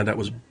later found out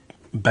was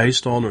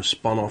based on or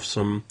spun off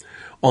some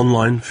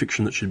online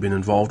fiction that she'd been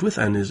involved with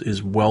and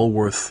is well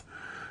worth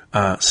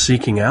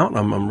seeking out.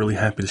 I'm really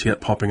happy to see it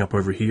popping up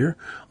over here.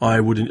 I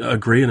would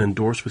agree and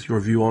endorse with your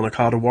view on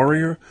Akata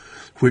Warrior,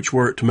 which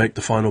were it to make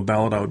the final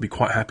ballot I would be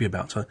quite happy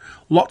about. So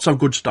lots of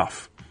good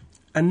stuff.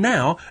 And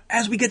now,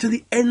 as we get to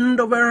the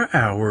end of our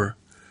hour,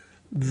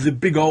 the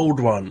big old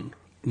one,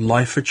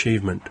 Life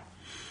Achievement.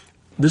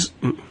 This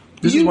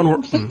is one where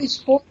completely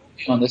spoiled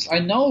me on this. I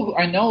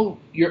know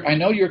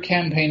you're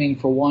campaigning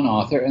for one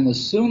author, and as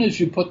soon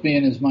as you put me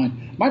in his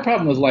mind, my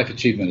problem with Life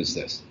Achievement is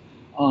this.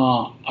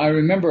 I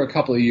remember a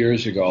couple of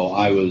years ago,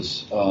 I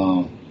was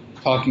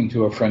talking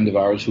to a friend of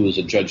ours who was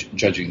a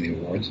judging the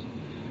awards,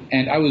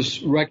 and I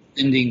was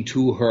recommending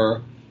to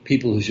her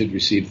people who should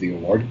receive the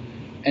award.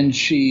 And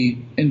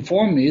she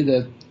informed me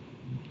that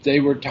they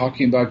were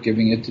talking about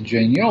giving it to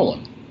Jane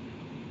Yolen.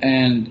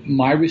 And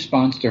my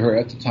response to her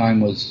at the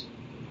time was,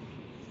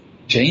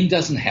 Jane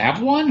doesn't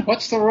have one?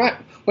 What's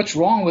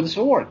wrong with this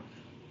award?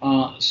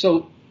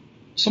 So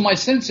my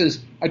sense is,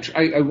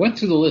 I went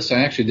through the list,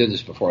 I actually did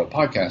this before a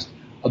podcast,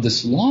 of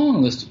this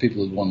long list of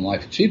people who won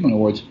Life Achievement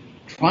Awards,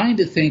 trying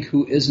to think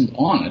who isn't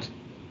on it.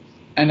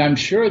 And I'm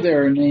sure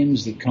there are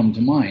names that come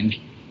to mind.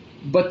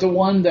 But the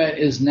one that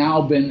has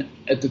now been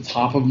at the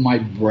top of my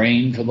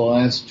brain for the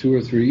last 2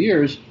 or 3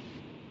 years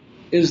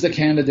is the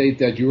candidate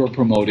that you are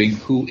promoting,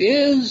 who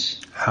is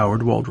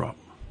Howard Waldrop,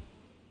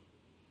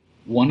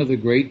 one of the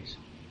great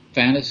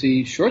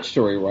fantasy short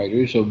story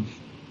writers of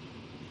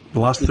the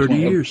last 30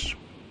 years.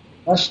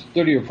 Last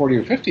 30 or 40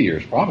 or 50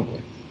 years,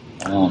 probably.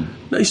 No,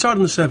 he started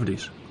in the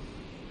 70s.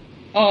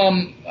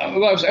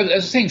 I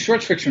was saying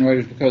short fiction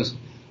writers because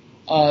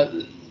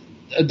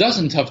A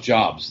Dozen Tough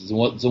Jobs, the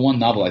one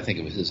novel I think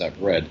it was his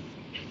I've read,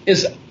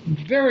 is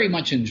very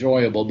much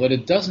enjoyable, but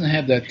it doesn't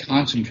have that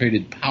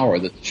concentrated power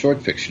that the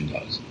short fiction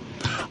does.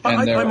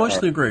 I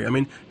mostly agree. I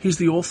mean, he's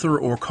the author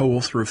or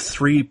co-author of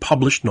 3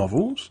 published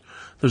novels.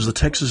 There's The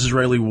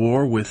Texas-Israeli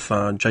War with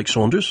Jake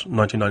Saunders,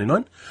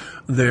 1999.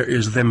 There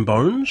is Them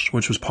Bones,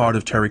 which was part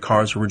of Terry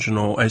Carr's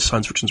original Ace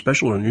Science Fiction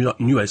Special, or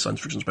new Ace Science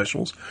Fiction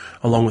Specials,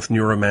 along with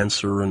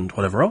Neuromancer and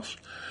whatever else.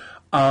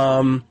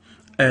 And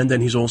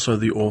then he's also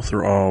the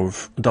author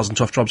of A Dozen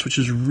Tough Jobs, which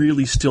is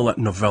really still at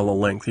novella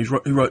length.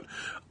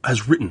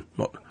 Has written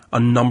a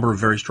number of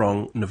very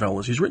strong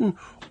novellas. He's written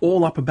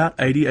all up about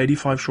 80,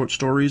 85 short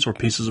stories or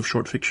pieces of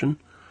short fiction.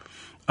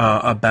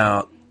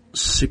 about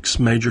 6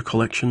 major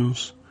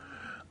collections.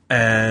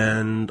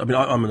 And, I mean,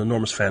 I'm an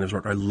enormous fan of his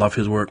work. I love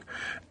his work.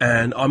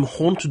 And I'm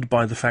haunted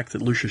by the fact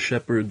that Lucius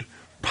Shepard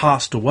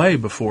passed away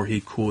before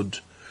he could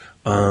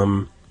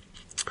become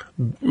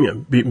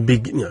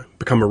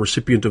a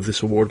recipient of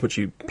this award, which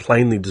he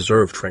plainly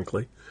deserved,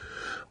 frankly.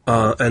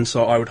 And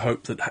so I would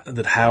hope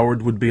that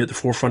Howard would be at the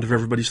forefront of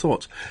everybody's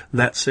thoughts.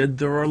 That said,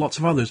 there are lots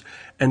of others.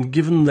 And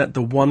given that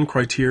the one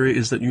criteria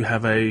is that you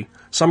have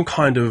some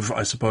kind of,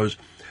 I suppose,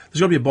 there's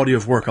got to be a body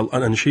of work,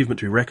 an achievement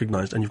to be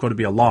recognized, and you've got to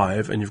be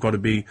alive, and you've got to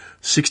be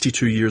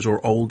 62 years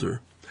or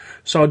older.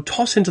 So I'd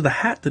toss into the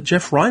hat that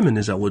Jeff Ryman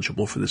is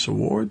eligible for this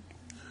award.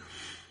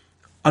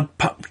 I'd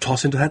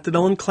toss into the hat that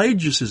Ellen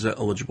Klages is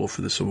eligible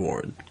for this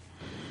award.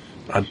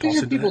 I'd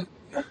toss into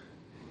that.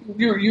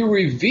 You're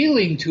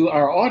revealing to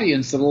our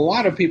audience that a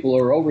lot of people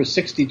are over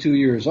 62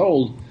 years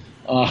old.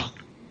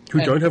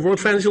 Who don't have World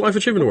Fantasy Life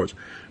Achievement Awards.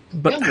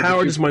 But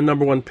Howard is my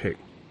number one pick.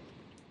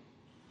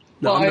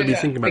 No, I'm going to be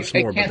thinking about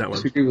some more about that one.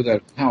 I can't disagree with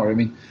that, Howard. I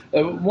mean,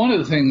 one of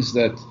the things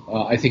that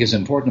I think is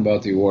important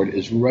about the award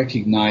is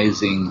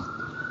recognizing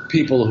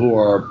people who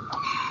are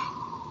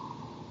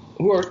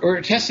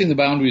testing the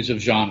boundaries of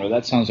genre.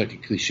 That sounds like a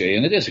cliche,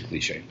 and it is a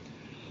cliche.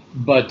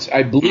 But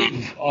I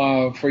believe,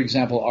 for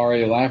example,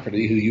 R.A.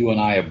 Lafferty, who you and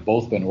I have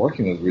both been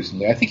working with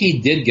recently, I think he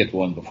did get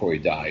one before he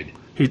died.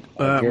 He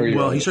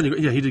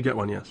certainly, he did get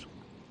one, yes.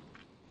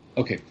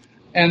 Okay.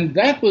 And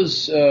that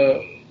was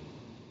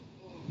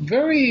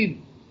very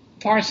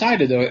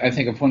far-sighted, I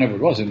think, of whenever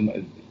it was.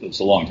 It was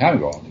a long time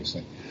ago,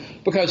 obviously.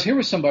 Because here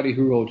was somebody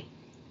who wrote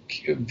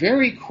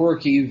very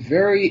quirky,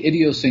 very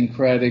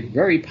idiosyncratic,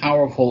 very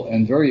powerful,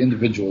 and very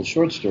individual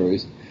short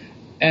stories,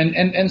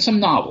 and some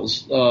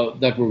novels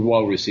that were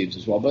well-received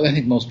as well. But I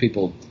think most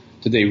people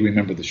today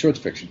remember the short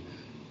fiction.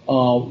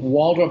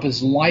 Waldrop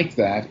is like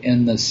that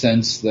in the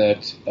sense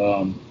that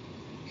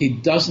he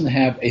doesn't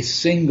have a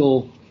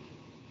single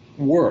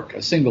book.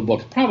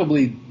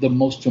 Probably the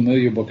most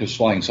familiar book is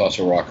Flying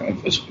Saucer Rock.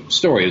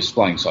 Story is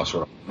Flying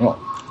Saucer Rock.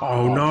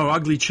 Oh, no,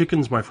 Ugly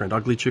Chickens, my friend.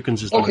 Ugly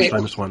Chickens is the most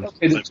famous one.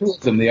 Okay, the two of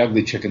them, the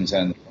Ugly Chickens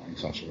and the Flying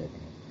Saucer Rock.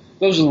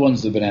 Those are the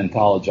ones that have been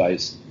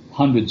anthologized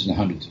hundreds and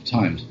hundreds of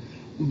times.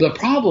 The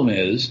problem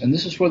is, and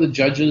this is where the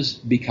judges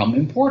become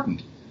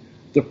important,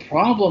 the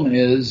problem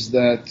is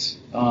that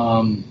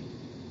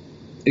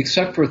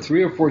except for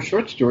 3 or 4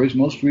 short stories,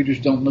 most readers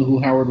don't know who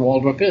Howard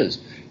Waldrop is.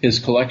 His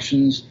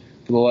collections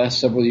for the last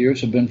several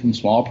years have been from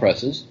small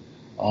presses.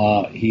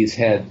 He's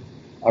had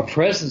a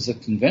presence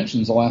at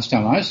conventions. The last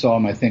time I saw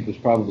him, I think, was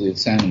probably at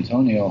San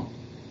Antonio,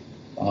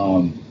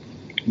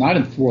 not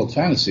in World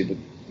Fantasy, but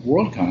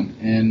Worldcon.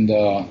 And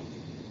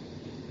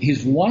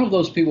he's one of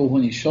those people,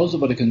 when he shows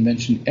up at a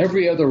convention,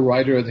 every other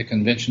writer at the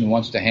convention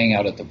wants to hang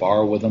out at the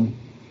bar with him.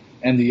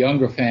 And the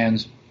younger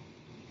fans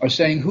are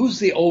saying, who's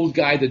the old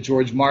guy that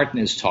George Martin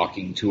is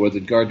talking to, or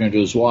that Gardner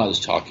Dozois is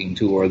talking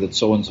to, or that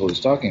so-and-so is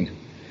talking to?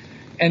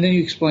 And then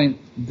you explain,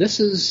 this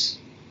is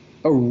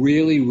a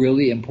really,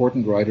 really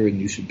important writer,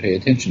 and you should pay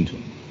attention to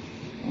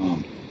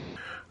him.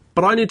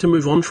 But I need to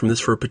move on from this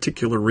for a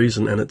particular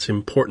reason, and it's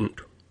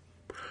important.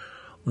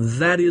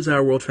 That is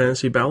our World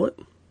Fantasy ballot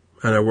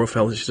and our World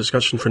Fantasy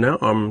discussion for now.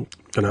 I'm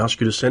going to ask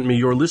you to send me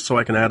your list so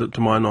I can add it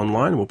to mine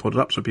online, and we'll put it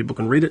up so people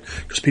can read it,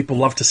 because people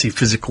love to see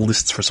physical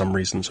lists for some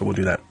reason, so we'll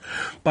do that.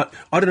 But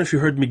I don't know if you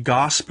heard me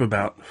gasp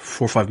about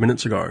 4 or 5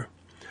 minutes ago.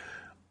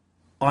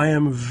 I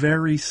am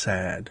very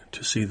sad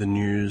to see the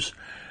news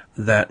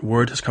that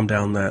word has come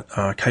down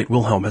that Kate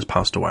Wilhelm has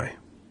passed away.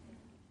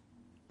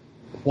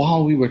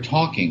 While we were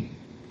talking.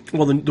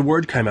 Well, the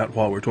word came out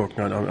while we were talking.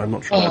 I'm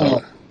not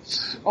sure.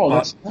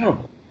 That's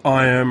terrible.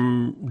 I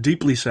am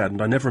deeply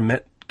saddened. I never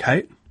met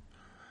Kate,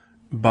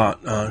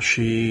 but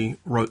she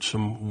wrote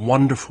some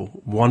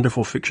wonderful,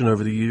 wonderful fiction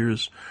over the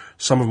years.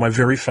 Some of my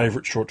very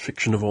favorite short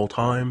fiction of all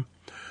time.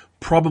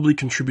 Probably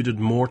contributed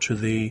more to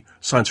the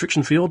science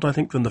fiction field, I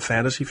think, than the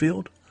fantasy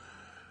field.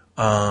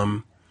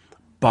 But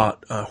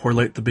Where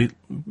Late the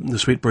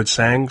Sweet Bird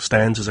Sang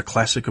stands as a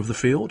classic of the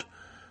field.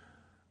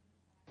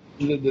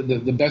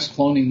 The best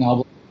cloning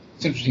novel.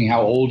 It's interesting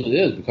how old it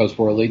is, because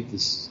Where Late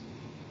the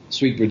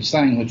Sweet Bird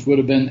Sang, which would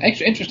have been,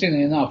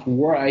 interestingly enough,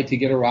 were I to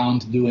get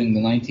around to doing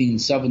the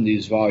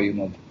 1970s volume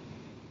of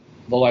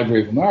the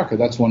Library of America,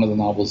 that's one of the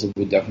novels that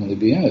would definitely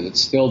be in it. It's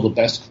still the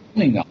best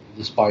cloning novel,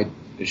 despite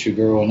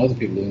Ishiguro and other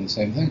people doing the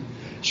same thing.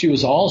 She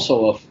was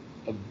also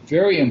a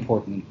very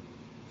important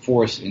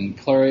force in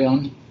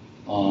Clarion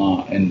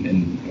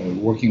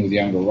and working with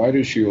younger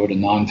writers. She wrote a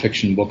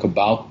nonfiction book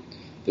about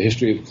the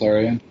history of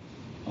Clarion.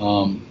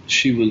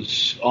 She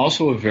was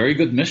also a very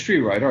good mystery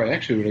writer. I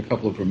actually read a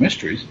couple of her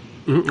mysteries.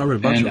 Mm-hmm. I read a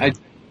bunch of them.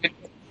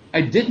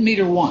 I did meet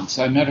her once.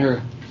 I met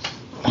her.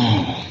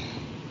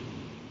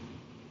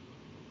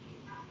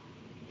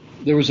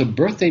 There was a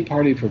birthday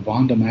party for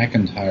Vonda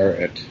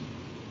McIntyre at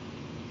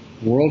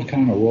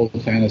Worldcon or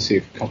World Fantasy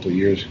a couple of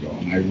years ago,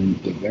 and I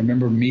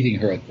remember meeting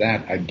her at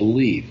that, I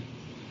believe,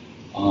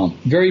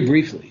 very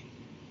briefly.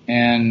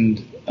 And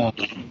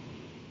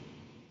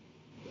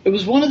it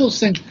was one of those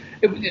things.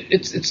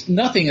 It's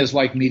nothing as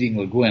like meeting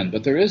Le Guin,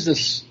 but there is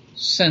this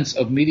sense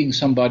of meeting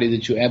somebody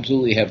that you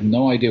absolutely have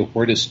no idea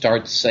where to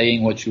start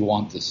saying what you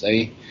want to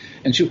say.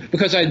 And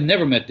because I had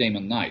never met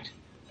Damon Knight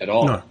at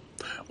all. No.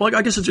 Well,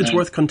 I guess it's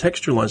worth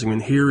contextualizing. I mean,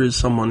 here is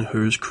someone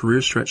whose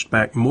career stretched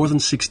back more than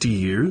 60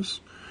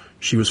 years.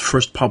 She was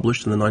first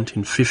published in the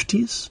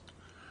 1950s.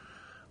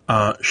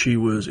 She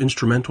was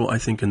instrumental, I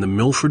think, in the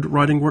Milford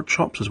writing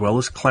workshops as well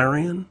as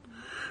Clarion.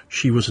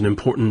 She was an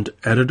important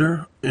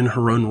editor in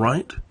her own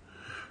right.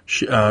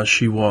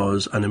 She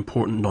was an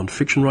important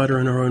non-fiction writer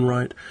in her own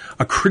right,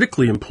 a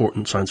critically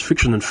important science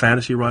fiction and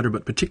fantasy writer,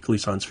 but particularly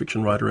science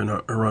fiction writer in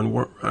her own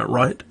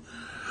right.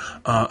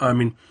 I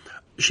mean,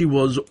 she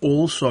was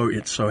also,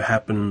 it so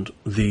happened,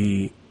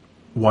 the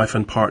wife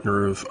and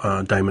partner of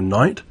Damon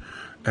Knight,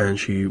 and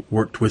she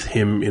worked with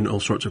him in all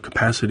sorts of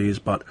capacities,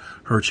 but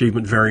her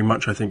achievement very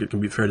much, I think it can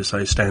be fair to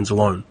say, stands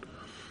alone.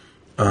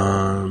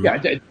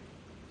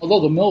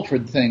 Although the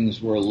Milford things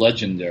were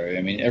legendary,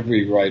 I mean,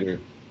 every writer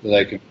that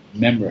I can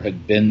remember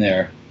had been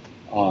there,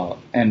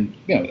 and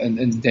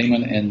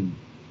Damon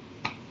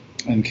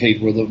and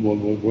Kate were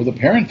the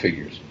parent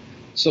figures.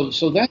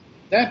 So that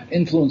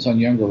influence on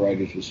younger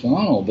writers was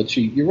phenomenal. But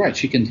you're right,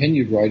 she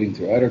continued writing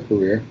throughout her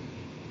career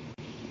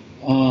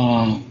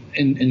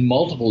in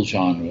multiple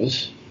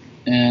genres,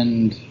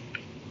 and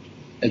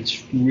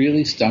it's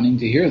really stunning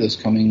to hear this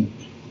coming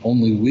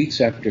only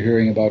weeks after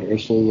hearing about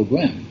Ursula Le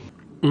Guin.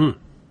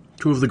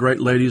 Two of the great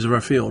ladies of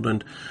our field,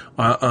 and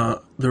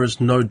there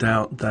is no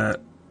doubt that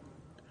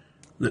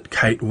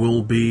Kate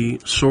will be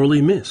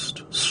sorely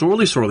missed.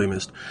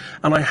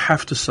 And I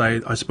have to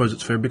say, I suppose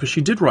it's fair, because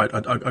she did write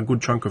a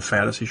good chunk of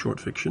fantasy short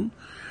fiction,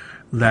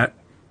 that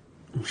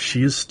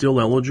she is still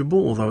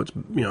eligible, although it's,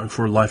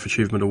 for a Life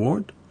Achievement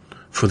Award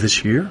for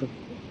this year.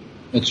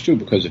 That's true,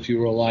 because if you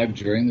were alive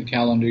during the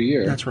calendar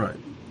year... That's right.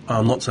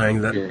 I'm not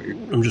saying that,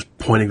 I'm just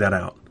pointing that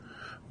out.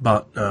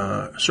 But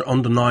so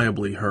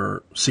undeniably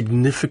her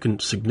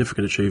significant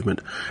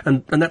achievement.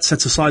 And that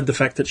sets aside the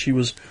fact that she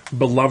was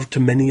beloved to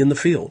many in the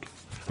field.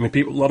 I mean,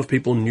 a lot of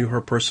people knew her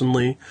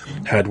personally,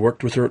 had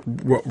worked with her at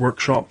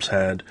workshops,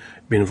 had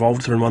been involved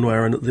with her in one way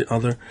or the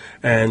other,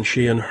 and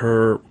she and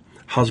her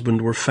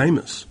husband were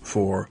famous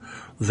for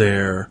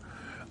their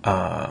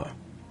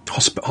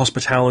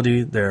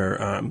hospitality,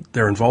 their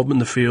involvement in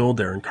the field,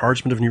 their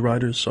encouragement of new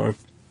writers. So,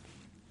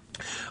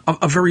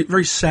 a very,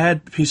 very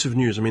sad piece of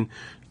news. I mean,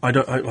 I'd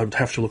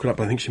have to look it up.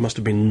 I think she must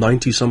have been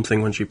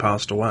 90-something when she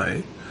passed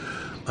away.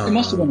 It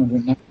must have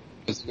been.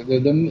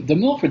 The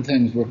Milford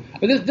things were.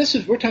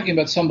 We're talking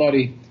about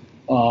somebody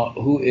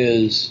who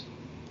is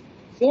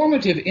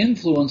formative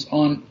influence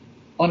on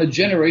a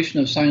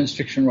generation of science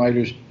fiction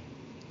writers,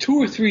 2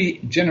 or 3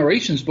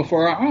 generations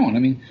before our own. I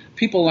mean,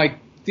 people like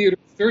Theodore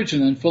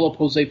Sturgeon and Philip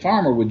Jose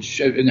Farmer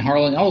and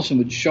Harlan Ellison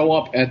would show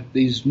up at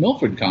these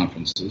Milford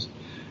conferences,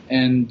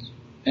 and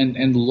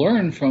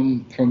learn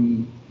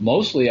from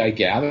mostly, I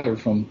gather,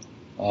 from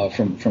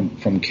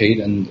Kate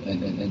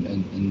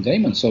and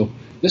Damon. So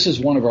this is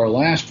one of our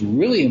last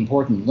really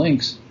important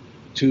links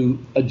to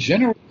a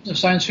generation of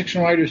science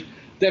fiction writers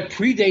that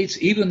predates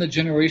even the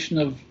generation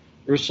of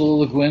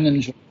Ursula Le Guin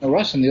and Joanna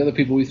Russ and the other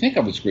people we think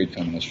of as great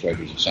feminist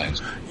writers of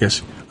science.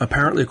 Yes,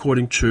 apparently,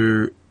 according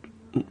to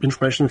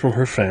information from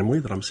her family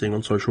that I'm seeing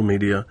on social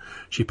media,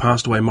 she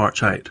passed away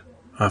March 8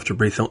 after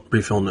brief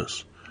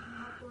illness.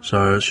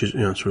 So she's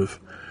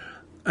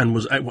and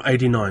was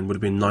 89, would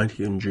have been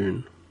 90 in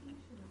June,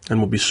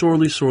 and will be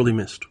sorely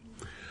missed.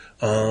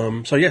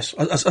 So yes,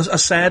 a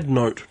sad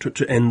note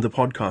to end the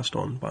podcast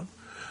on, but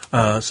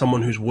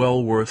someone who's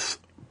well worth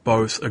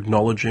both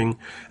acknowledging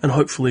and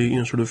hopefully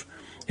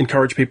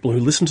encourage people who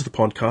listen to the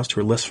podcast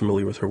who are less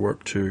familiar with her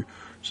work to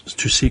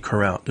seek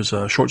her out. There's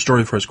a short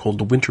story of hers called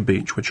The Winter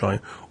Beach, which I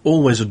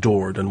always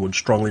adored and would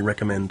strongly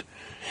recommend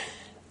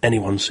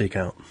anyone seek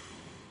out.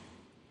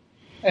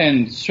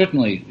 And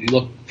certainly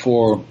look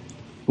for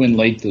When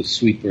Late the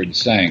Sweet Bird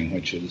Sang,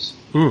 which is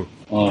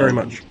very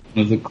much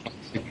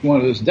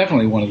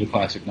definitely one of the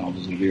classic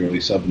novels of the early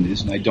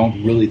 70s, and I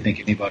don't really think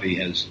anybody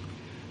has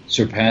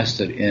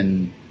surpassed it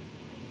in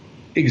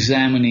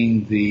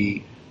examining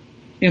the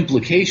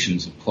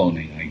implications of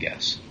cloning, I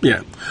guess.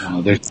 Yeah.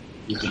 There's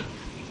a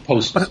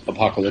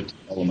post-apocalyptic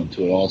element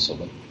to it also.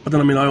 But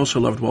then, I also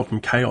loved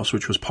Welcome Chaos,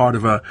 which was part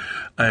of a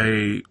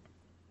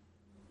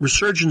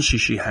resurgency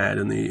she had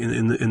in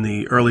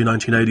the early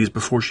 1980s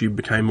before she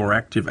became more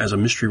active as a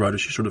mystery writer.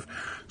 She sort of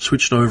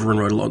switched over and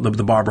wrote a lot of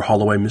the Barbara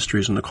Holloway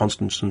mysteries and the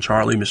Constance and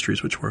Charlie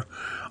mysteries, which were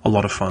a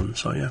lot of fun.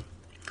 So yeah.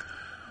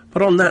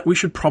 But on that, we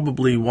should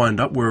probably wind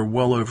up. We're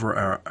well over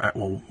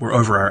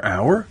our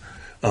hour,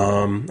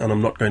 and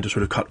I'm not going to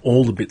sort of cut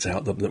all the bits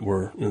out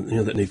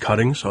that need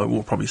cutting. So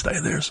we'll probably stay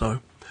there.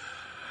 So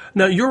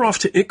now you're off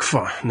to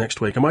ICFA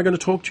next week. Am I going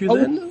to talk to you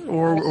then,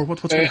 or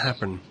what's going to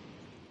happen?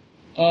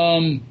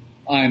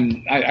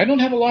 I don't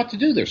have a lot to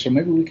do there, so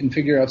maybe we can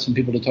figure out some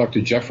people to talk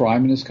to. Jeff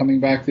Ryman is coming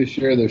back this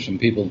year. There's some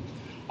people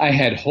I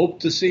had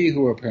hoped to see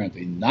who are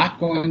apparently not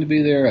going to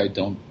be there. I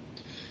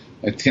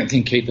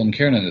think Caitlin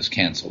Kiernan is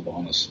canceled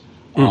on us.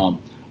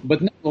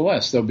 But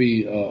nevertheless, there'll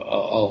be a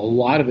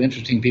lot of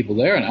interesting people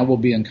there, and I will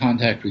be in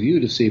contact with you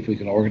to see if we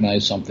can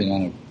organize something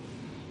on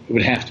it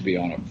would have to be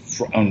on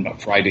a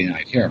Friday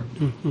night here.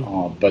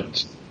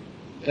 But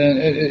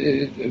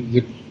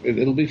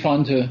it'll be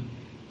fun to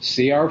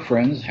see our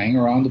friends, hang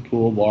around the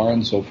pool bar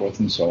and so forth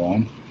and so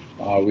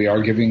on. We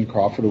are giving the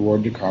Crawford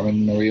Award to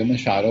Carmen Maria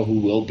Machado, who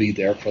will be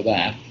there for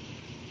that.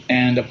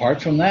 And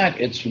apart from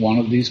that, it's one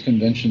of these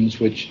conventions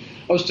which...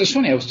 It's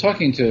funny, I was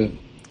talking to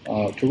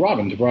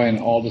Robin, to Brian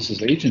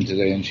Aldis's agent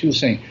today, and she was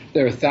saying,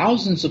 there are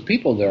thousands of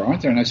people there,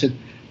 aren't there? And I said,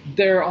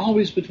 there are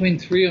always between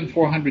 300 and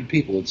 400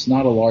 people. It's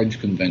not a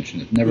large convention.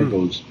 It never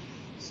goes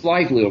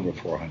slightly over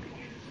 400.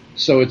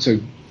 So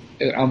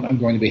I'm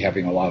going to be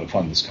having a lot of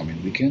fun this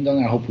coming weekend,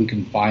 and I hope we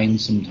can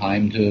find some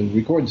time to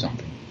record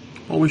something.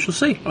 Well, we shall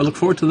see. I look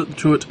forward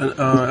to it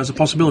as a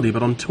possibility,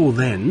 but until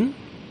then,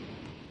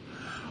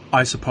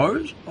 I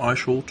suppose I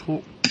shall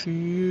talk to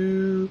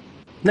you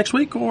next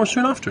week or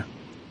soon after.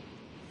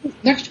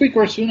 Next week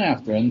or soon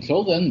after.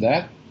 Until then,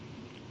 that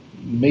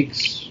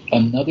makes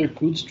another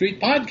Coode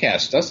Street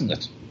podcast, doesn't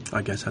it?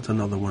 I guess that's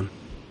another one.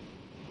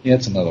 Yeah,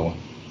 it's another one.